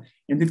signal,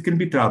 and it can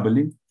be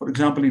troubling. For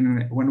example,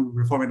 when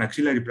we perform an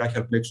axillary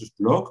brachial plexus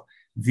block,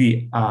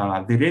 the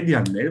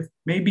radial nerve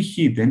may be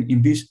hidden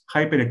in this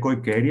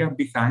hyperechoic area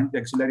behind the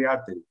axillary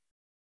artery.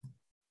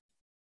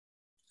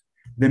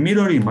 The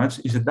mirror image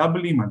is a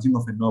double imaging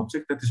of an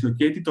object that is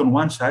located on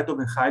one side of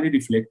a highly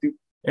reflective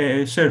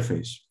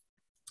surface.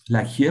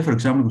 Like here, for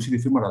example, we see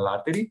the femoral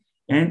artery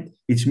and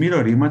its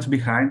mirror image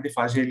behind the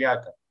fascia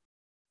iliaca.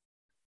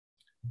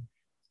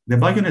 The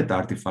bayonet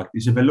artifact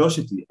is a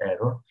velocity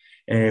error.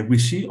 We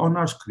see on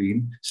our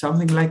screen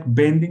something like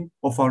bending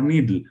of our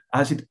needle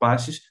as it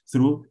passes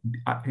through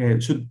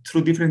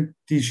different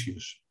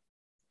tissues.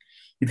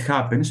 It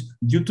happens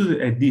due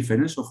to a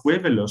difference of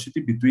wave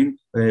velocity between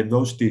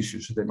those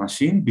tissues. The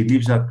machine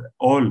believes that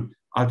all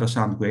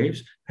ultrasound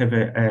waves have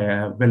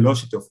a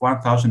velocity of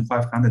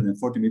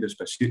 1,540 meters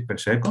per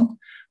second,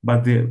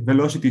 but the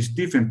velocity is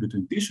different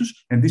between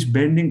tissues, and this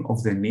bending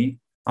of the knee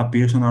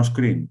appears on our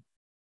screen.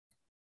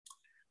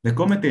 The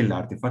comet tail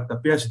artifact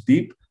appears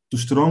deep to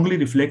strongly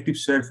reflective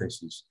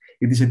surfaces.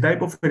 It is a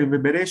type of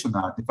reverberation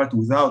artifact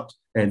without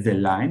the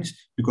lines,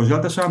 because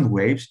ultrasound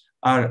waves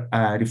are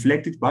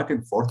reflected back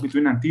and forth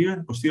between anterior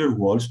and posterior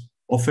walls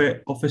of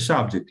a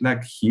subject,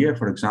 like here,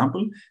 for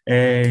example,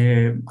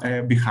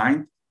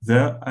 behind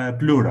the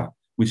pleura.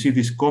 We see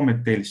this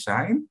comet tail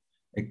sign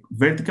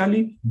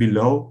vertically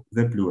below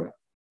the pleura.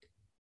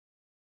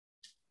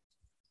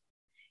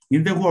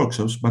 In the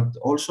workshops, but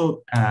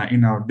also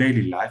in our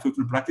daily life, we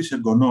can practice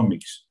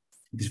ergonomics.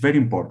 It is very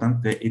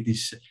important. It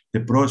is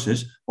the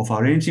process of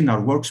arranging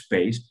our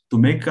workspace to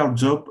make our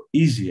job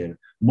easier,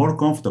 more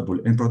comfortable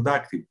and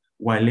productive,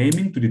 while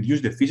aiming to reduce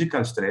the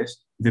physical stress,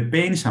 the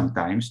pain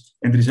sometimes,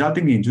 and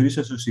resulting injuries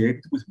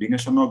associated with being a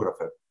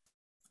sonographer.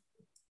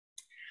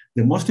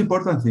 The most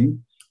important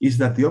thing is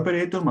that the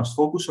operator must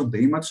focus on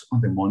the image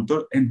on the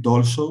monitor and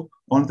also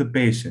on the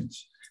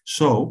patients.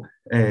 So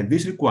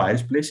this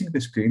requires placing the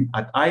screen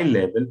at eye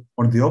level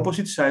on the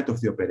opposite side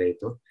of the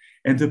operator,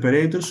 and the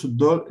operator should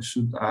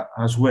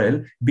as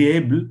well be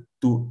able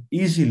to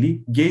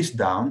easily gaze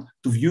down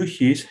to view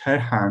her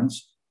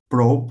hands,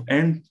 probe,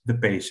 and the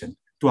patient,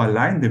 to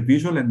align the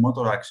visual and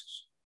motor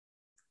axis.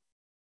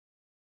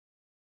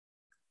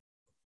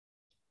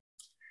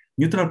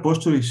 Neutral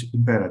posture is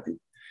imperative.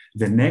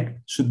 The neck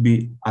should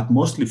be at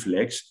mostly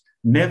flexed,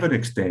 never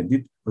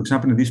extended. For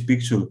example, in this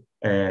picture,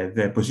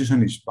 the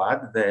position is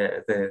bad.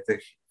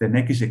 The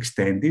neck is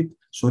extended,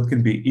 so it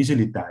can be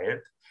easily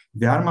tired.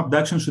 The arm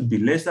abduction should be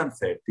less than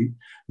 30.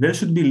 There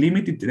should be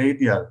limited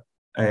radial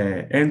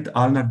and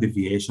ulnar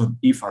deviation,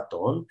 if at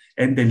all,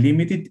 and a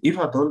limited, if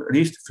at all,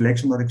 wrist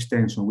flexion or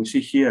extension. We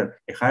see here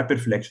a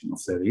hyperflexion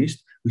of the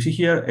wrist. We see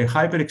here a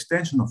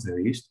hyperextension of the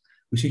wrist.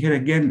 We see here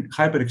again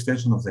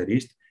hyperextension of the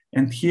wrist,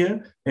 and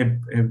here a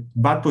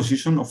bad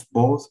position of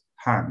both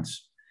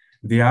hands.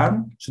 The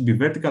arm should be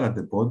vertical at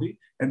the body,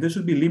 and there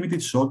should be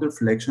limited shoulder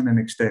flexion and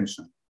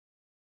extension.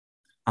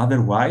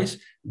 Otherwise,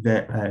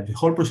 the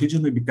whole procedure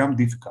may become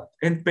difficult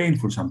and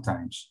painful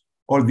sometimes.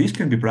 All this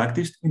can be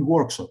practiced in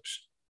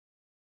workshops.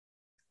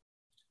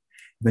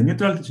 The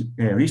neutral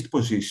wrist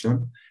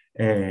position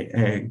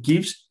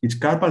gives its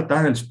carpal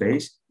tunnel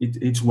space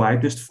its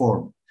widest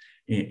form.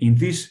 In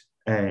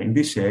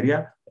this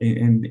area,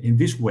 in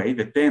this way,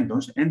 the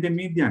tendons and the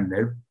median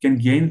nerve can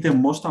gain the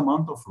most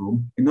amount of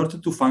room in order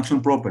to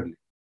function properly.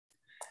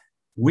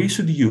 We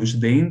should use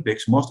the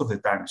index most of the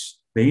times,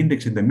 the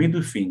index and the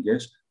middle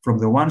fingers from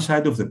the one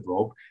side of the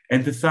probe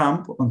and the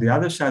thumb on the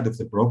other side of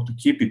the probe to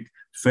keep it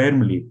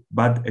firmly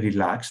but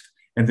relaxed,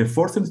 and the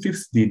fourth and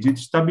fifth digit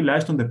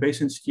stabilized on the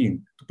patient's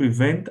skin to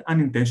prevent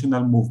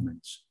unintentional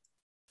movements.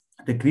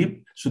 The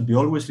grip should be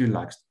always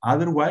relaxed.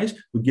 Otherwise,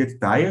 we get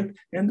tired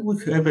and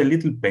we have a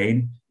little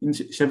pain in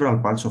several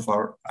parts of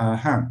our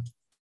hand.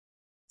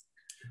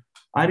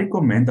 I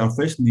recommend our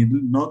first needle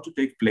not to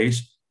take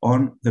place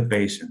on the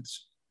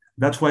patients.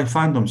 That's why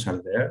phantoms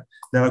are there.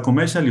 There are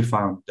commercially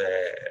found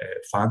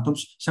phantoms.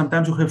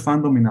 Sometimes we have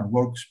phantom in our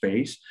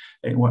workspace,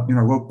 in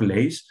our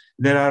workplace.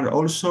 There are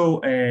also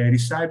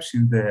recipes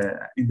in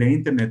the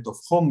internet of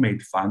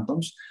homemade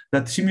phantoms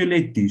that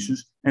simulate tissues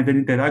and their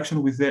interaction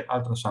with the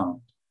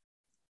ultrasound.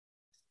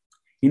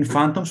 In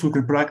phantoms, we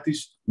can practice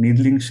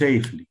needling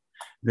safely.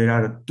 There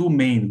are two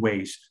main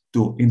ways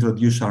to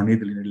introduce our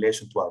needle in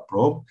relation to our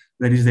probe.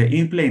 There is the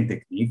in-plane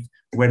technique,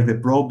 where the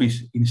probe is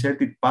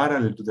inserted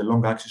parallel to the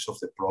long axis of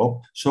the probe,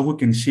 so we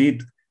can see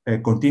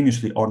it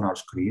continuously on our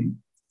screen.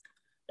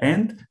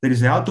 And there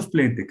is the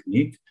out-of-plane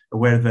technique,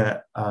 where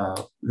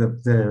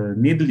the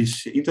needle is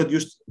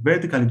introduced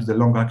vertically to the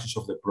long axis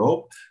of the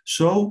probe,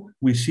 so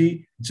we see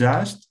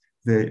just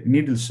the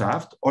needle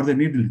shaft or the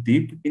needle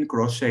tip in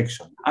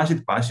cross-section as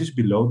it passes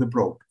below the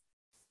probe.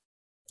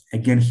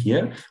 Again,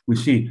 here we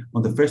see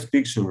on the first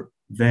picture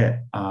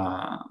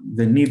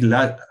the needle,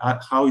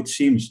 how it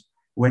seems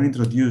when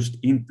introduced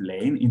in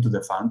plane into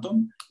the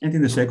phantom, and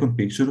in the second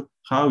picture,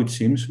 how it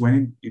seems when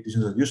it is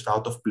introduced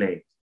out of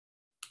plane.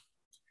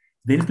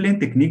 The in-plane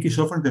technique is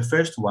often the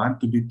first one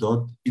to be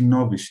taught in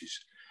novices.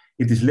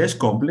 It is less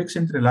complex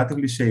and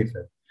relatively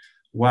safer,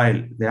 while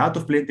the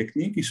out-of-plane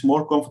technique is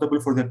more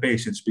comfortable for the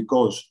patients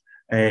because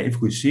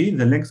if we see,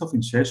 the length of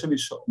insertion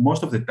is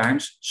most of the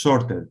times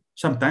shorter,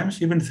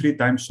 sometimes even 3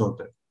 times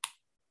shorter.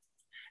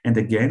 And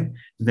again,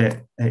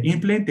 the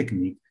in-plane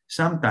technique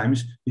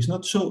sometimes is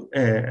not so,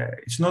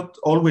 it's not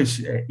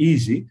always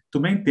easy to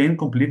maintain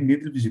complete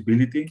needle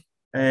visibility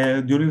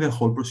during the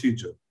whole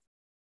procedure.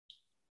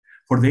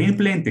 For the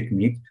in-plane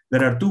technique,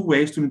 there are 2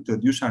 ways to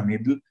introduce our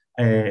needle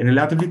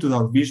relatively to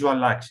our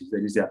visual axis.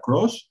 There is the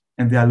across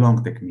and the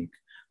along technique.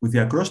 With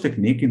the across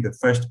technique in the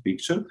first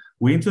picture,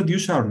 we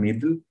introduce our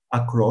needle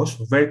across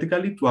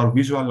vertically to our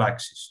visual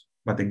axis,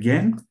 but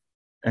again,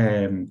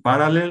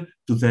 parallel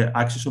to the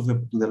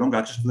long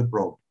axis of the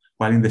probe.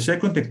 While in the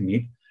second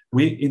technique,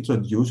 with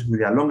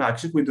the along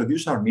axis, we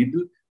introduce our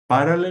needle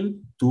parallel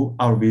to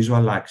our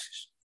visual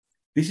axis.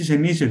 This is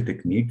an easier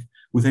technique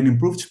with an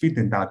improved speed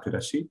and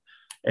accuracy.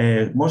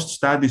 Most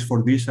studies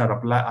for this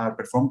are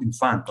performed in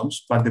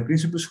phantoms, but the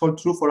principles hold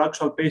true for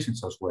actual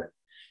patients as well.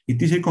 It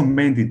is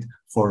recommended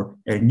for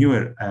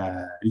newer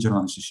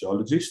regional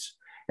anesthesiologists,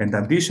 and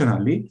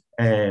additionally,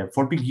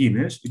 for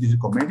beginners, it is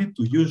recommended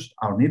to use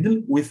our needle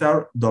with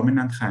our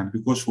dominant hand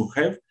because we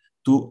have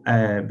to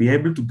be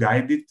able to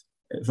guide it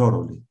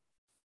thoroughly.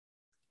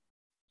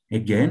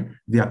 Again,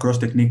 the across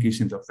technique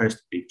is in the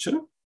first picture,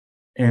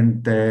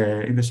 and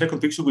in the second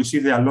picture, we see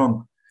the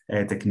along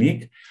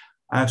technique.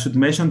 I should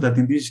mention that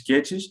in these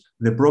sketches,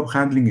 the probe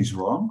handling is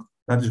wrong.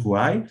 That is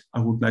why I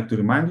would like to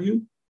remind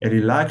you a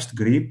relaxed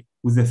grip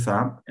with the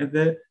thumb and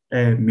the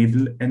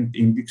middle and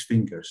index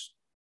fingers.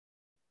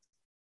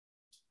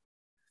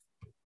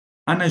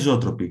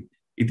 Anisotropy.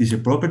 It is a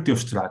property of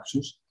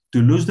structures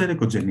to lose their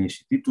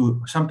echogenicity,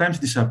 to sometimes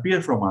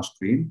disappear from our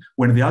screen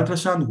when the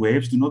ultrasound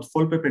waves do not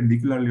fall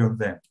perpendicularly on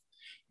them.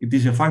 It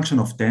is a function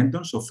of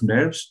tendons, of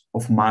nerves,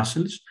 of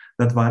muscles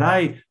that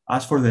vary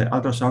as for the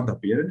ultrasound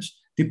appearance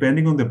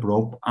depending on the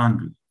probe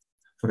angle.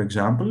 For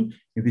example,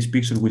 in this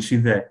picture, we see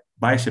the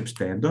biceps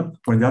tendon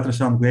when the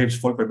ultrasound waves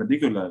fall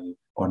perpendicularly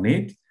on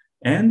it.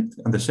 And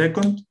on the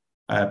second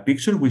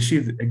picture, we see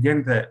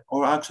again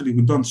or actually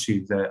we don't see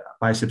the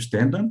biceps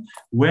tendon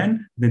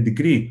when the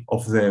degree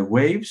of the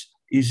waves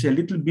is a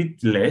little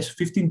bit less,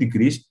 15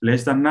 degrees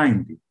less than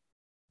 90.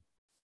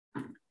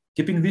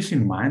 Keeping this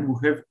in mind,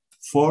 we have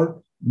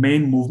 4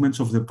 main movements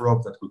of the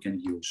probe that we can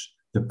use.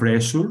 The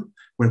pressure,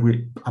 where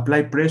we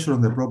apply pressure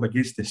on the probe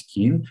against the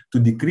skin to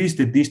decrease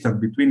the distance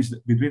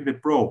between the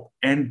probe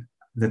and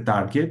the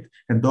target,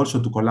 and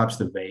also to collapse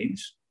the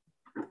veins.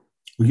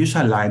 We use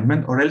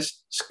alignment or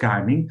else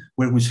scanning,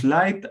 where we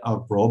slide our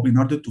probe in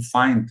order to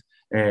find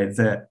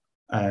the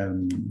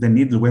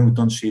needle when we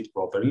don't see it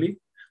properly.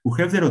 We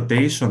have the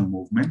rotation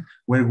movement,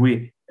 where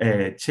we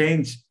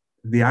change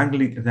the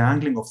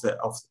angling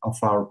of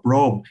our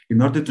probe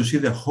in order to see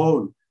the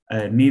whole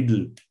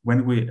needle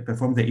when we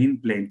perform the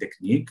in-plane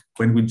technique,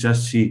 when we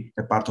just see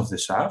a part of the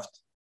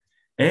shaft.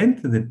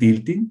 And the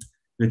tilting,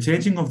 the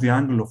changing of the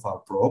angle of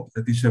our probe,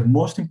 that is the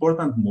most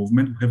important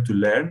movement we have to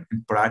learn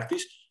and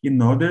practice in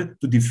order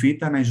to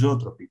defeat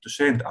anisotropy, to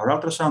send our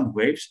ultrasound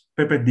waves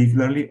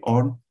perpendicularly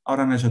on our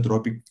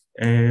anisotropic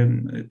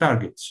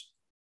targets.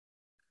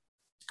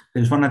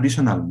 There is one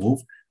additional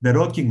move, the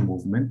rocking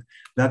movement,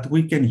 that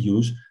we can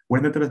use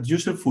when the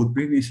transducer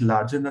footprint is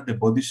larger than the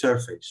body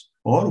surface,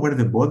 or where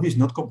the body is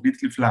not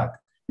completely flat,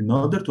 in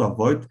order to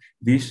avoid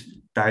these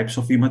types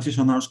of images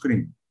on our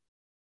screen.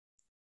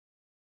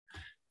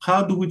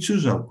 How do we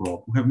choose our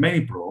probe? We have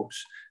many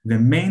probes. The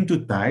main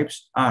 2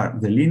 types are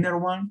the linear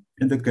one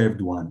and the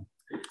curved one.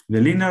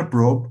 The linear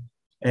probe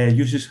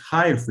uses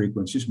higher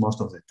frequencies most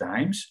of the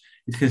times.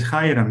 It has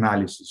higher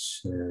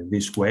analysis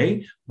this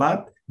way,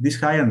 but this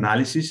high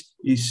analysis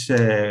is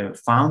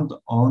found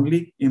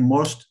only in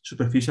most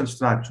superficial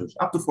structures,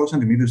 up to 4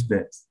 centimeters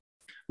depth.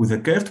 With a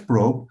curved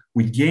probe,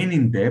 we gain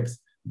in depth,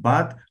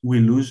 but we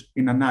lose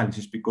in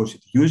analysis because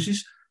it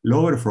uses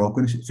lower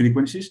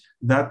frequencies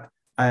that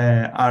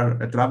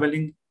are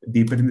traveling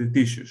deeper in the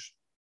tissues.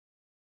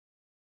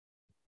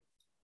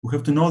 We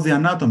have to know the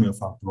anatomy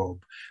of our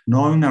probe.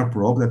 Knowing our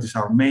probe, that is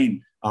our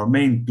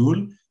main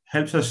tool,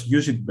 helps us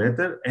use it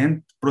better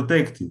and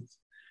protect it.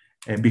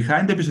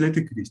 Behind the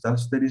piezoelectric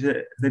crystals,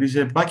 there is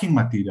a backing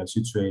material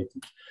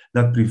situated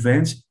that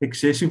prevents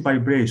excessive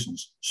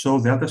vibrations. So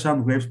the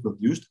ultrasound waves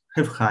produced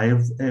have higher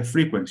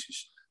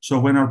frequencies. So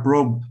when our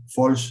probe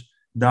falls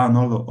down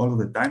all of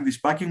the time, this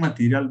backing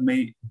material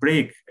may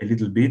break a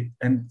little bit,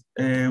 and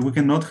we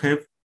cannot have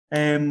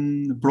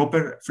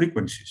proper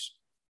frequencies.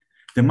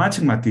 The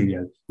matching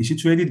material is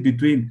situated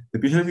between the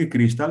piezoelectric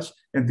crystals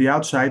and the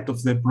outside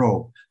of the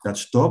probe that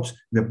stops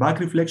the back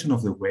reflection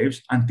of the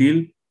waves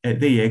until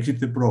they exit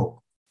the probe.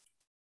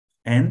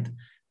 And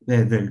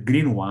the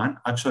green one,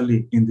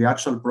 actually in the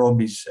actual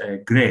probe, is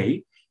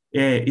gray.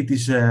 It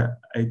is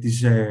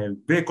a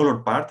gray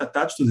colored part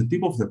attached to the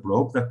tip of the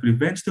probe that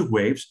prevents the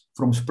waves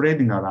from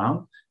spreading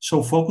around,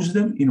 so focus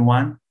them in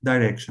one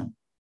direction.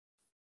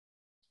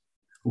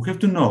 We have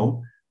to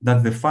know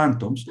that the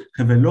phantoms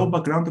have a low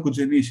background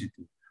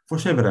echogenicity for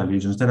several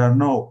reasons. There are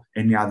no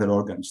any other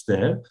organs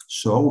there,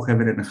 so we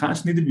have an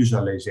enhanced needle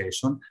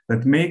visualization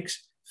that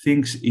makes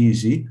things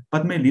easy,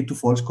 but may lead to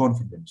false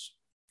confidence.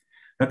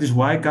 That is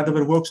why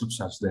cadaver workshops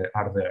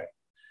are there.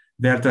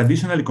 They are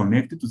traditionally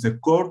connected to the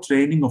core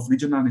training of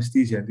regional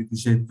anesthesia. It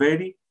is a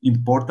very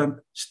important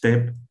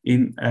step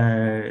in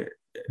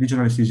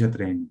regional anesthesia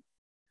training.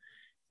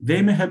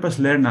 They may help us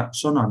learn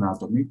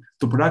sonoanatomy,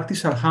 to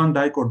practice our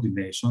hand-eye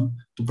coordination,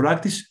 to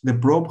practice the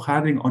probe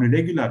handling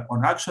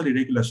on actually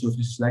irregular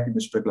surfaces like in the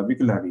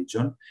supraclavicular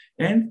region,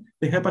 and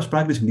they help us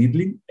practice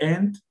needling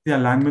and the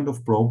alignment of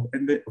the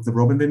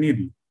probe and the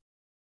needle.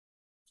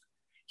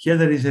 Here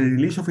there is a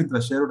release of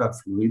intracellular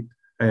fluid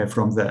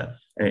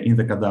in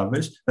the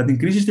cadavers that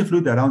increases the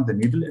fluid around the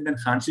needle and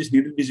enhances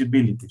needle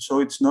visibility. So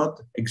it's not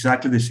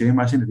exactly the same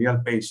as in real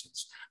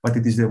patients, but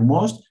it is the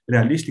most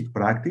realistic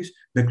practice,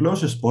 the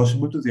closest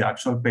possible to the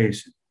actual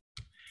patient.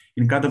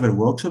 In cadaver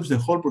workshops, the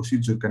whole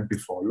procedure can be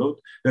followed: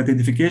 the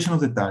identification of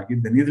the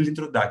target, the needle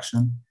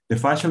introduction, the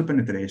fascial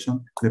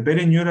penetration, the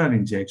perineural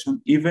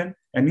injection, even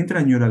an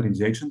intraneural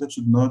injection that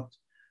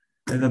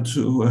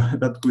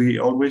we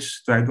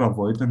always try to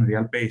avoid on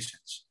real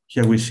patients.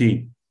 Here we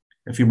see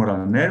a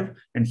femoral nerve,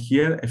 and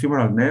here a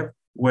femoral nerve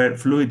where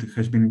fluid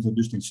has been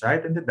introduced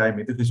inside and the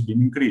diameter has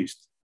been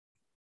increased.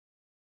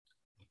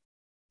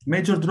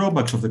 Major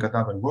drawbacks of the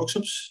cadaver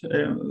workshops.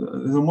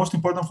 The most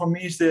important for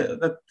me is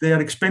that they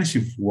are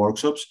expensive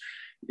workshops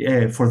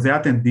for the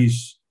attendees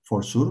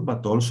for sure,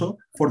 but also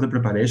for the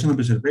preparation and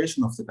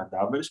preservation of the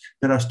cadavers.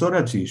 There are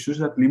storage issues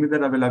that limit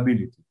their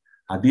availability.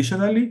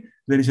 Additionally,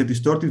 there is a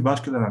distorted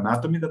vascular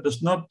anatomy that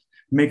does not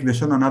make the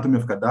sonoanatomy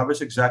of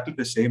cadavers exactly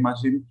the same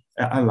as in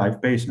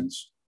alive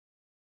patients.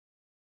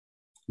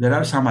 There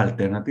are some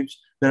alternatives.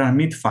 There are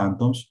meat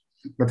phantoms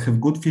that have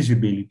good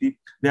feasibility.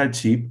 They are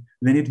cheap.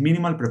 They need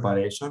minimal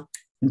preparation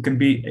and can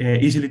be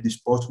easily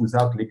disposed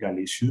without legal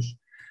issues.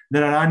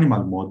 There are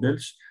animal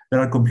models. There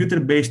are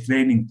computer-based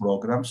training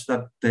programs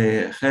that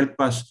help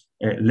us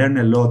learn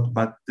a lot,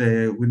 but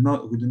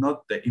we do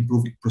not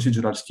improve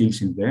procedural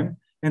skills in them.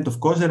 And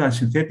of course, there are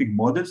synthetic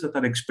models that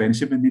are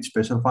expensive and need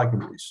special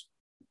faculties.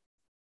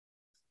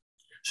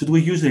 Should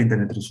we use the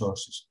internet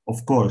resources?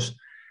 Of course,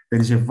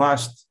 there is a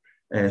vast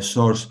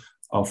source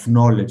of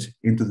knowledge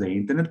into the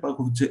internet, but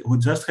we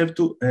just have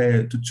to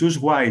choose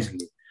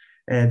wisely.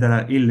 There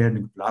are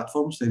e-learning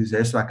platforms. There is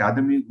ESRA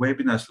Academy,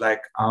 webinars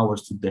like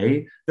ours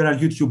today. There are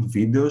YouTube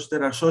videos.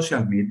 There are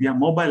social media,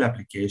 mobile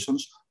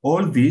applications.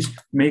 All these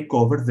may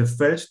cover the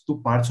first two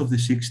parts of the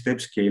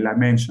 6-step scale I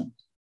mentioned.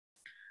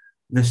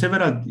 The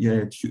several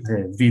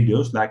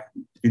videos, like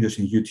videos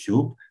in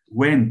YouTube,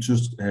 when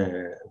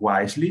chosen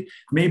wisely,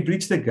 may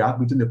bridge the gap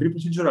between the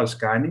pre-procedural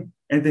scanning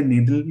and the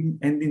needling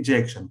and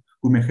injection.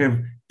 We may have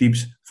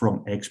tips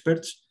from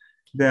experts.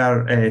 There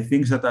are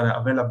things that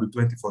are available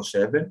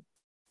 24/7.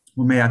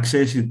 We may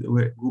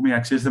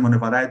access them on a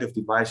variety of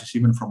devices,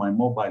 even from our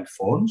mobile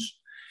phones.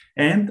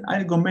 And I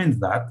recommend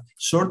that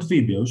short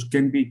videos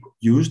can be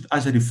used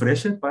as a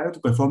refresher prior to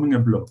performing a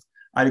block.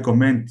 I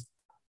recommend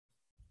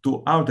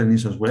to our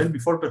trainees as well,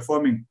 before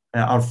performing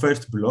our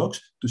first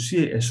blocks, to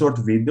see a short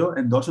video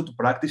and also to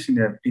practice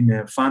in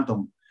a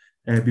phantom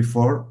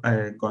before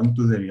going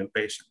to the real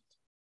patient.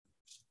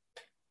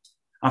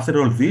 After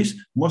all this,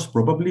 most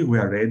probably we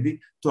are ready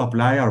to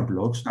apply our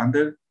blocks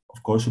under,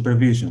 of course,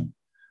 supervision.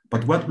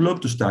 But what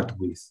block to start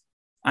with?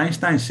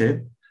 Einstein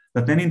said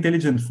that any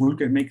intelligent fool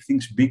can make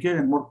things bigger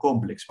and more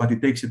complex, but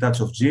it takes a touch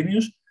of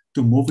genius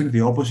to move in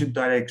the opposite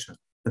direction.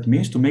 That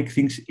means to make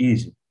things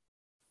easy.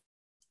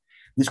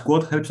 This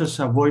quote helps us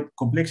avoid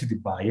complexity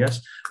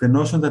bias, the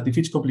notion that if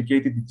it's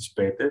complicated, it is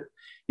better.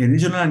 In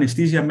regional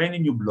anesthesia, many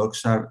new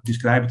blocks are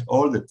described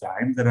all the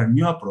time. There are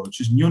new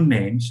approaches, new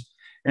names,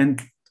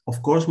 and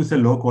of course, with a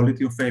low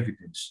quality of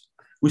evidence.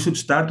 We should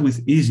start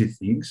with easy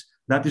things.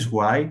 That is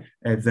why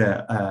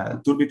the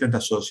Turbit and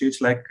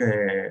Associates, like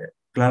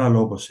Clara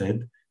Lobo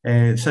said,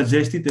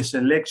 suggested a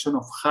selection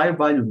of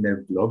high-value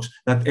nerve blocks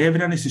that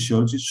every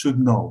anesthesiologist should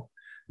know.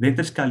 the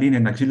interscalene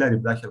and axillary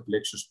brachial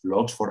plexus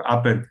blocks for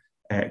upper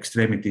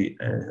extremity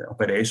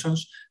operations,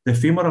 the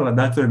femoral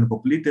adductor and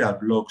popliteal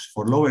blocks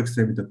for lower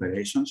extremity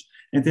operations,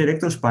 and the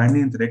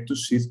rectospinal and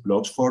rectus sheath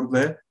blocks for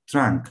the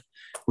trunk.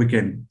 We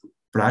can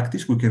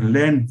practice, we can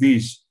learn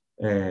this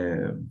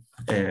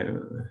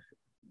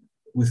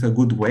with a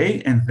good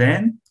way, and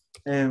then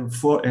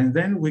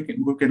we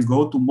can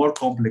go to more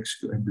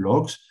complex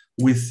blocks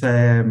with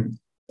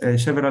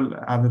several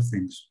other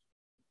things.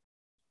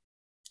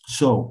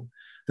 So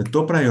the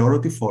top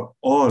priority for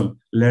all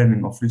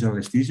learning of regional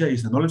anesthesia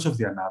is the knowledge of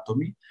the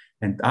anatomy.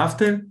 And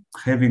after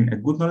having a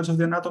good knowledge of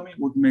the anatomy,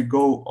 we may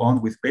go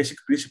on with basic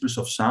principles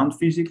of sound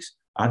physics,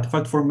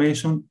 artifact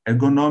formation,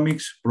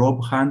 ergonomics,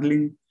 probe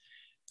handling,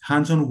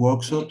 hands-on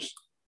workshops,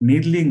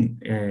 needling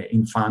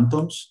in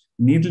phantoms,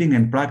 needling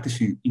and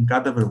practicing in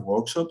cadaver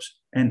workshops,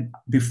 and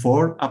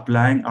before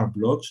applying our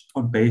blocks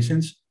on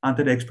patients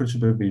under expert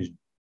supervision.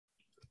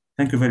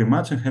 Thank you very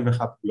much and have a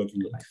happy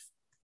blocking life.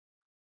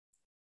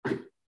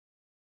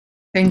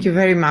 Thank you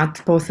very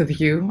much, both of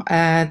you.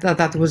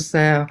 That was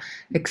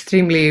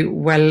extremely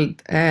well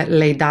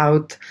laid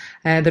out.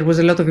 There was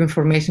a lot of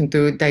information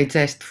to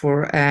digest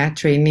for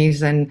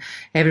trainees and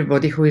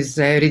everybody who is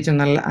a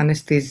regional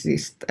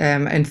anesthetist,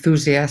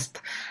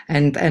 enthusiast,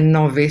 and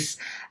novice.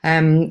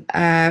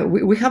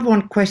 We have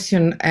one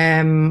question.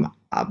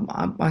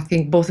 I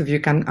think both of you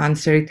can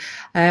answer it.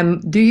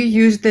 Do you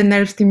use the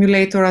nerve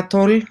stimulator at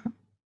all?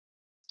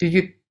 Do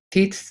you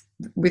teach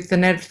with the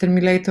nerve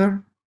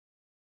stimulator?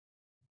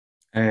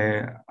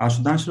 I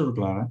should answer or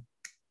Clara?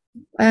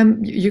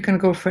 You can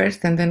go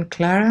first and then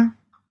Clara.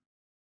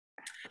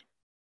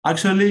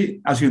 Actually,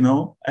 as you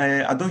know,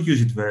 I don't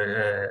use it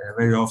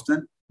very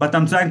often, but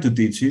I'm trying to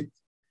teach it.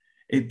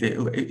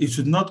 It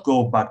should not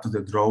go back to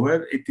the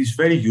drawer. It is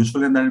very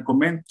useful, and I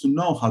recommend to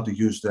know how to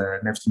use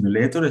the nerve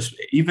stimulator,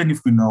 even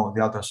if we know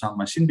the ultrasound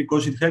machine,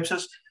 because it helps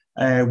us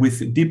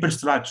with deeper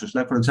structures,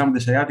 like, for example,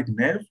 the sciatic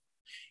nerve.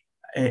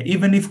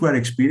 Even if we are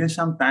experienced,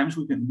 sometimes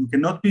we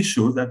cannot be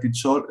sure that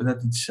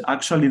it's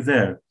actually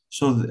there.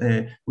 So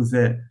with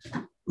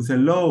a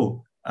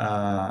low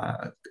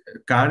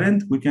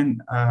current, we can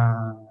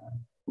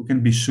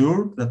be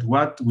sure that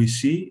what we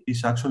see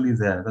is actually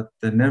there, that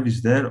the nerve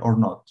is there or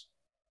not.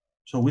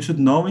 So we should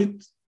know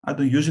it. I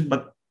don't use it,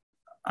 but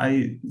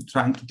I'm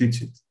trying to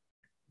teach it.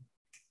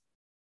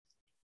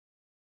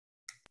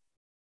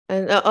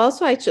 And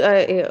also,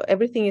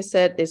 everything you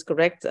said is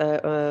correct,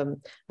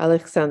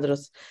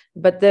 Alexandros.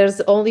 But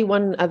there's only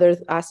one other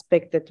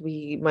aspect that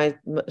we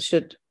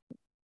should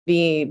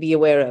be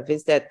aware of,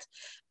 is that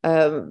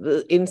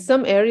in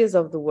some areas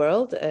of the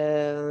world,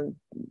 the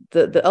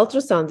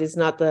ultrasound is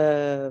not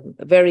a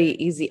very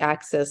easy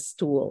access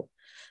tool.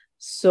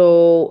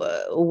 So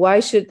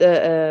why should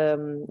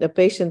a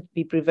patient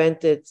be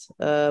prevented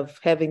of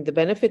having the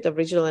benefit of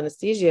regional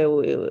anesthesia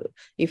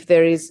if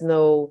there is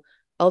no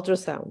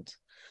ultrasound?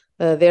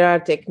 There are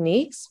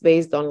techniques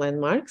based on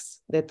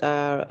landmarks that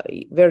are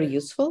very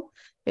useful,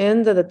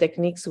 and the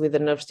techniques with the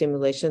nerve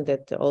stimulation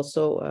that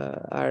also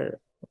are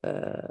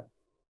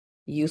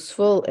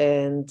useful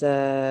and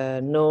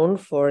known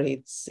for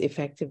its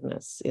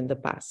effectiveness in the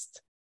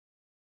past.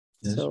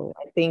 Yes. So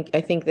I think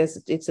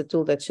it's a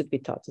tool that should be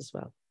taught as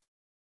well.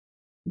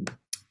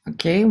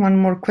 Okay, one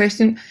more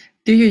question.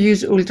 Do you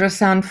use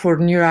ultrasound for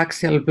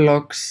neuraxial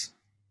blocks?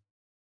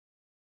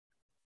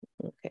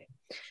 Okay.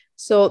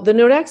 So the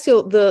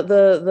neuraxial,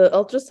 the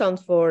ultrasound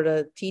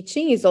for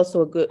teaching is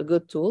also a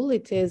good tool.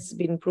 It has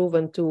been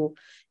proven to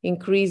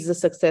increase the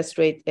success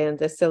rate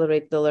and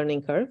accelerate the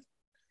learning curve.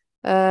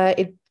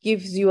 It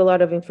gives you a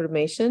lot of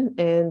information,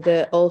 and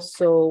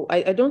also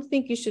I don't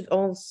think you should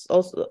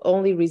also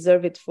only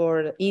reserve it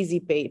for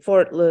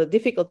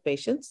difficult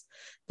patients.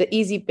 The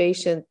easy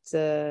patient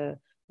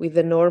with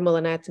the normal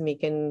anatomy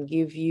can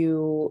give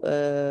you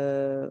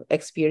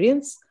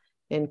experience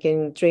and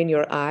can train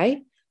your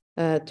eye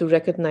to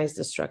recognize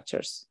the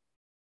structures.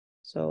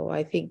 So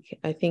I think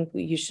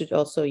you should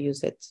also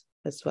use it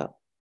as well.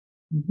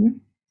 Mm-hmm.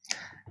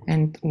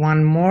 And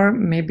one more,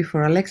 maybe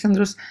for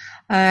Alexandros,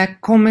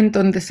 comment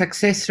on the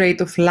success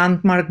rate of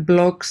landmark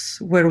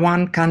blocks where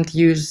one can't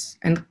use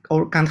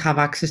or can't have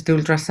access to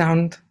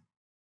ultrasound.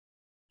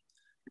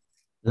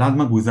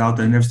 Landmark without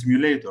a nerve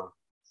stimulator.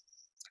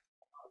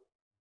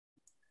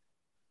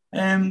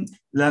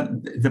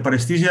 The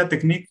paresthesia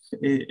technique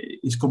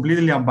is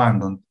completely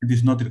abandoned. It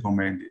is not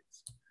recommended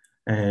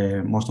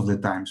most of the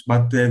times.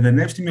 But the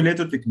nerve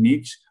stimulator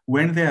techniques,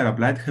 when they are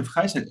applied,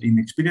 in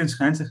experienced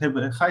hands, they have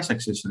high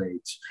success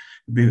rates.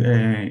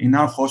 In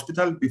our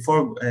hospital,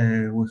 before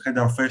we had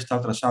our first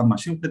ultrasound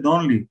machine, we had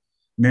only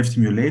nerve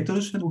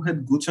stimulators, and we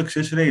had good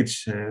success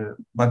rates.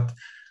 But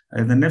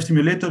the nerve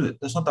stimulator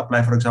does not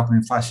apply, for example,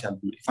 in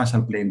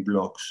fascial plane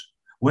blocks.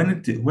 When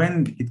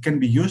it can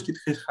be used, it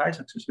has high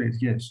success rates,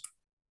 yes.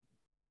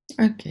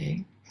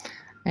 Okay.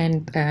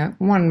 And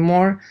one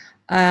more.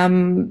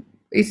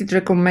 Is it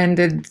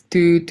recommended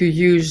to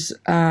use,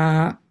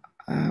 where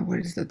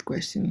is that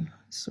question?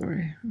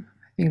 Sorry,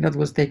 I think that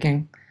was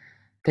taken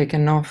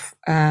off.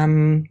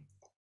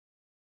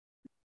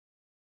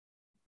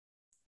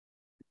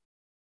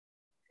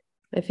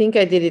 I think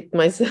I did it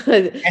myself.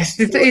 Yes,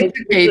 So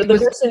okay. the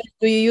question is,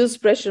 do you use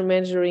pressure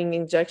measuring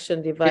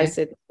injection device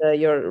at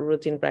your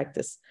routine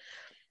practice?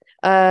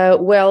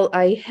 Well,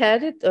 I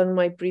had it on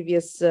my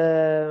previous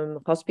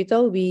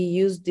hospital. We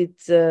used it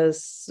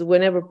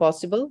whenever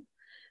possible.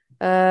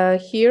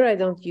 Here, I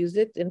don't use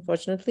it,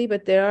 unfortunately,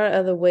 but there are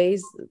other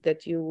ways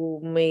that you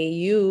may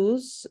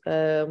use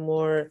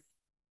more,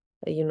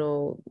 you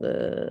know,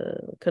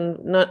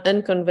 not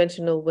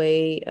unconventional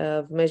way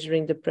of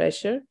measuring the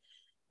pressure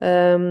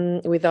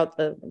without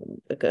a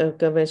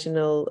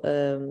conventional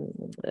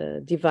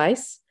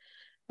device.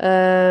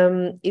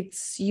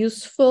 It's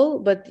useful,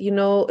 but you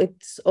know,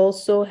 it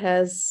also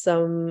has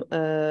some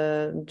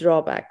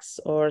drawbacks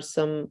or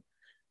some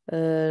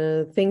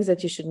things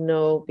that you should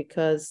know,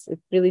 because it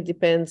really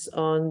depends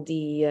on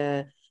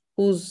the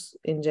who's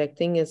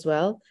injecting as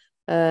well,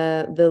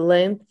 the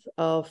length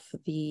of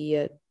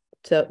the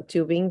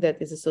tubing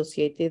that is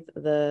associated,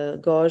 the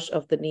gauge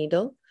of the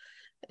needle,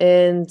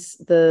 and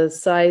the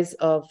size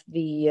of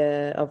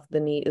the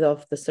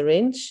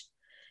syringe.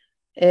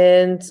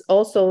 And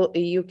also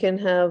you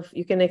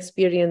can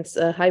experience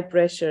high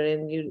pressure,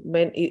 and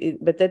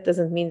but that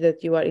doesn't mean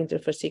that you are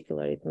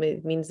interfascicular.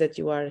 It means that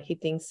you are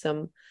hitting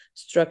some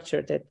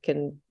structure that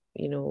can,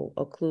 you know,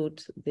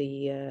 occlude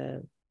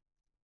the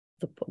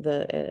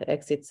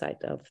exit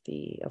site of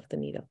the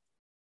needle.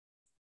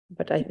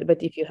 But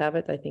if you have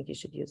it, I think you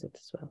should use it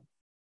as well.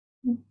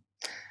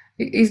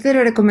 Is there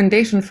a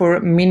recommendation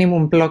for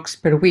minimum blocks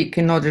per week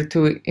in order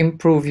to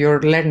improve your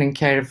learning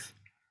curve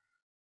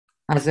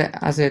as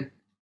a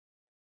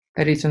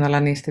regional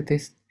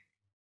anesthetist?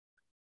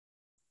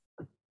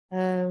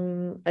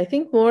 I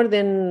think more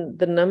than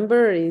the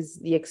number is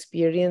the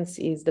experience,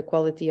 is the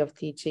quality of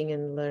teaching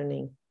and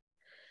learning.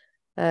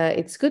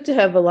 It's good to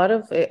have a lot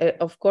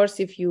of course,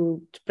 if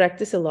you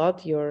practice a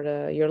lot, your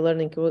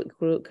learning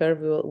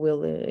curve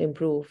will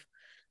improve.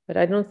 But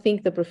I don't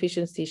think the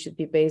proficiency should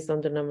be based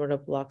on the number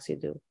of blocks you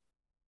do.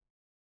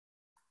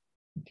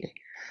 Okay.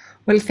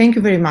 Well, thank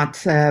you very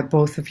much,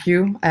 both of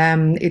you.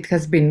 It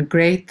has been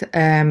great.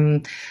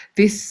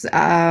 This,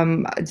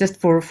 just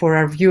for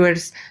our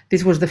viewers,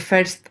 this was the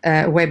first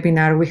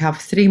webinar. We have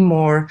 3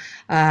 more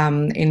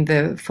in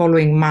the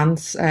following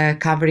months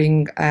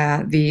covering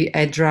the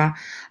ESRA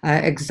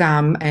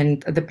exam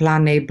and the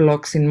Plan A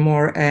blocks in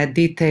more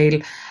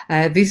detail.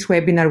 This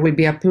webinar will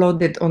be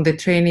uploaded on the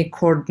Trainee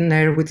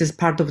Corner, which is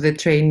part of the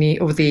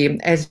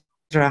ESRA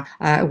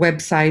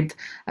website,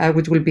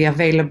 which will be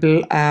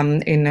available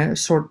in a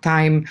short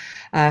time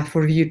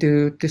for you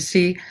to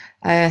see.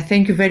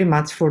 Thank you very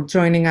much for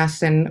joining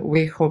us, and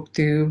we hope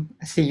to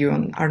see you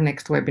on our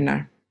next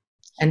webinar.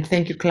 And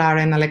thank you,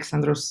 Clara and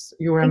Alexandros.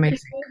 You were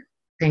amazing.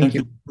 Thank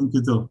you. Thank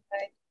you too.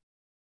 Bye.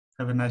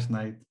 Have a nice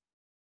night.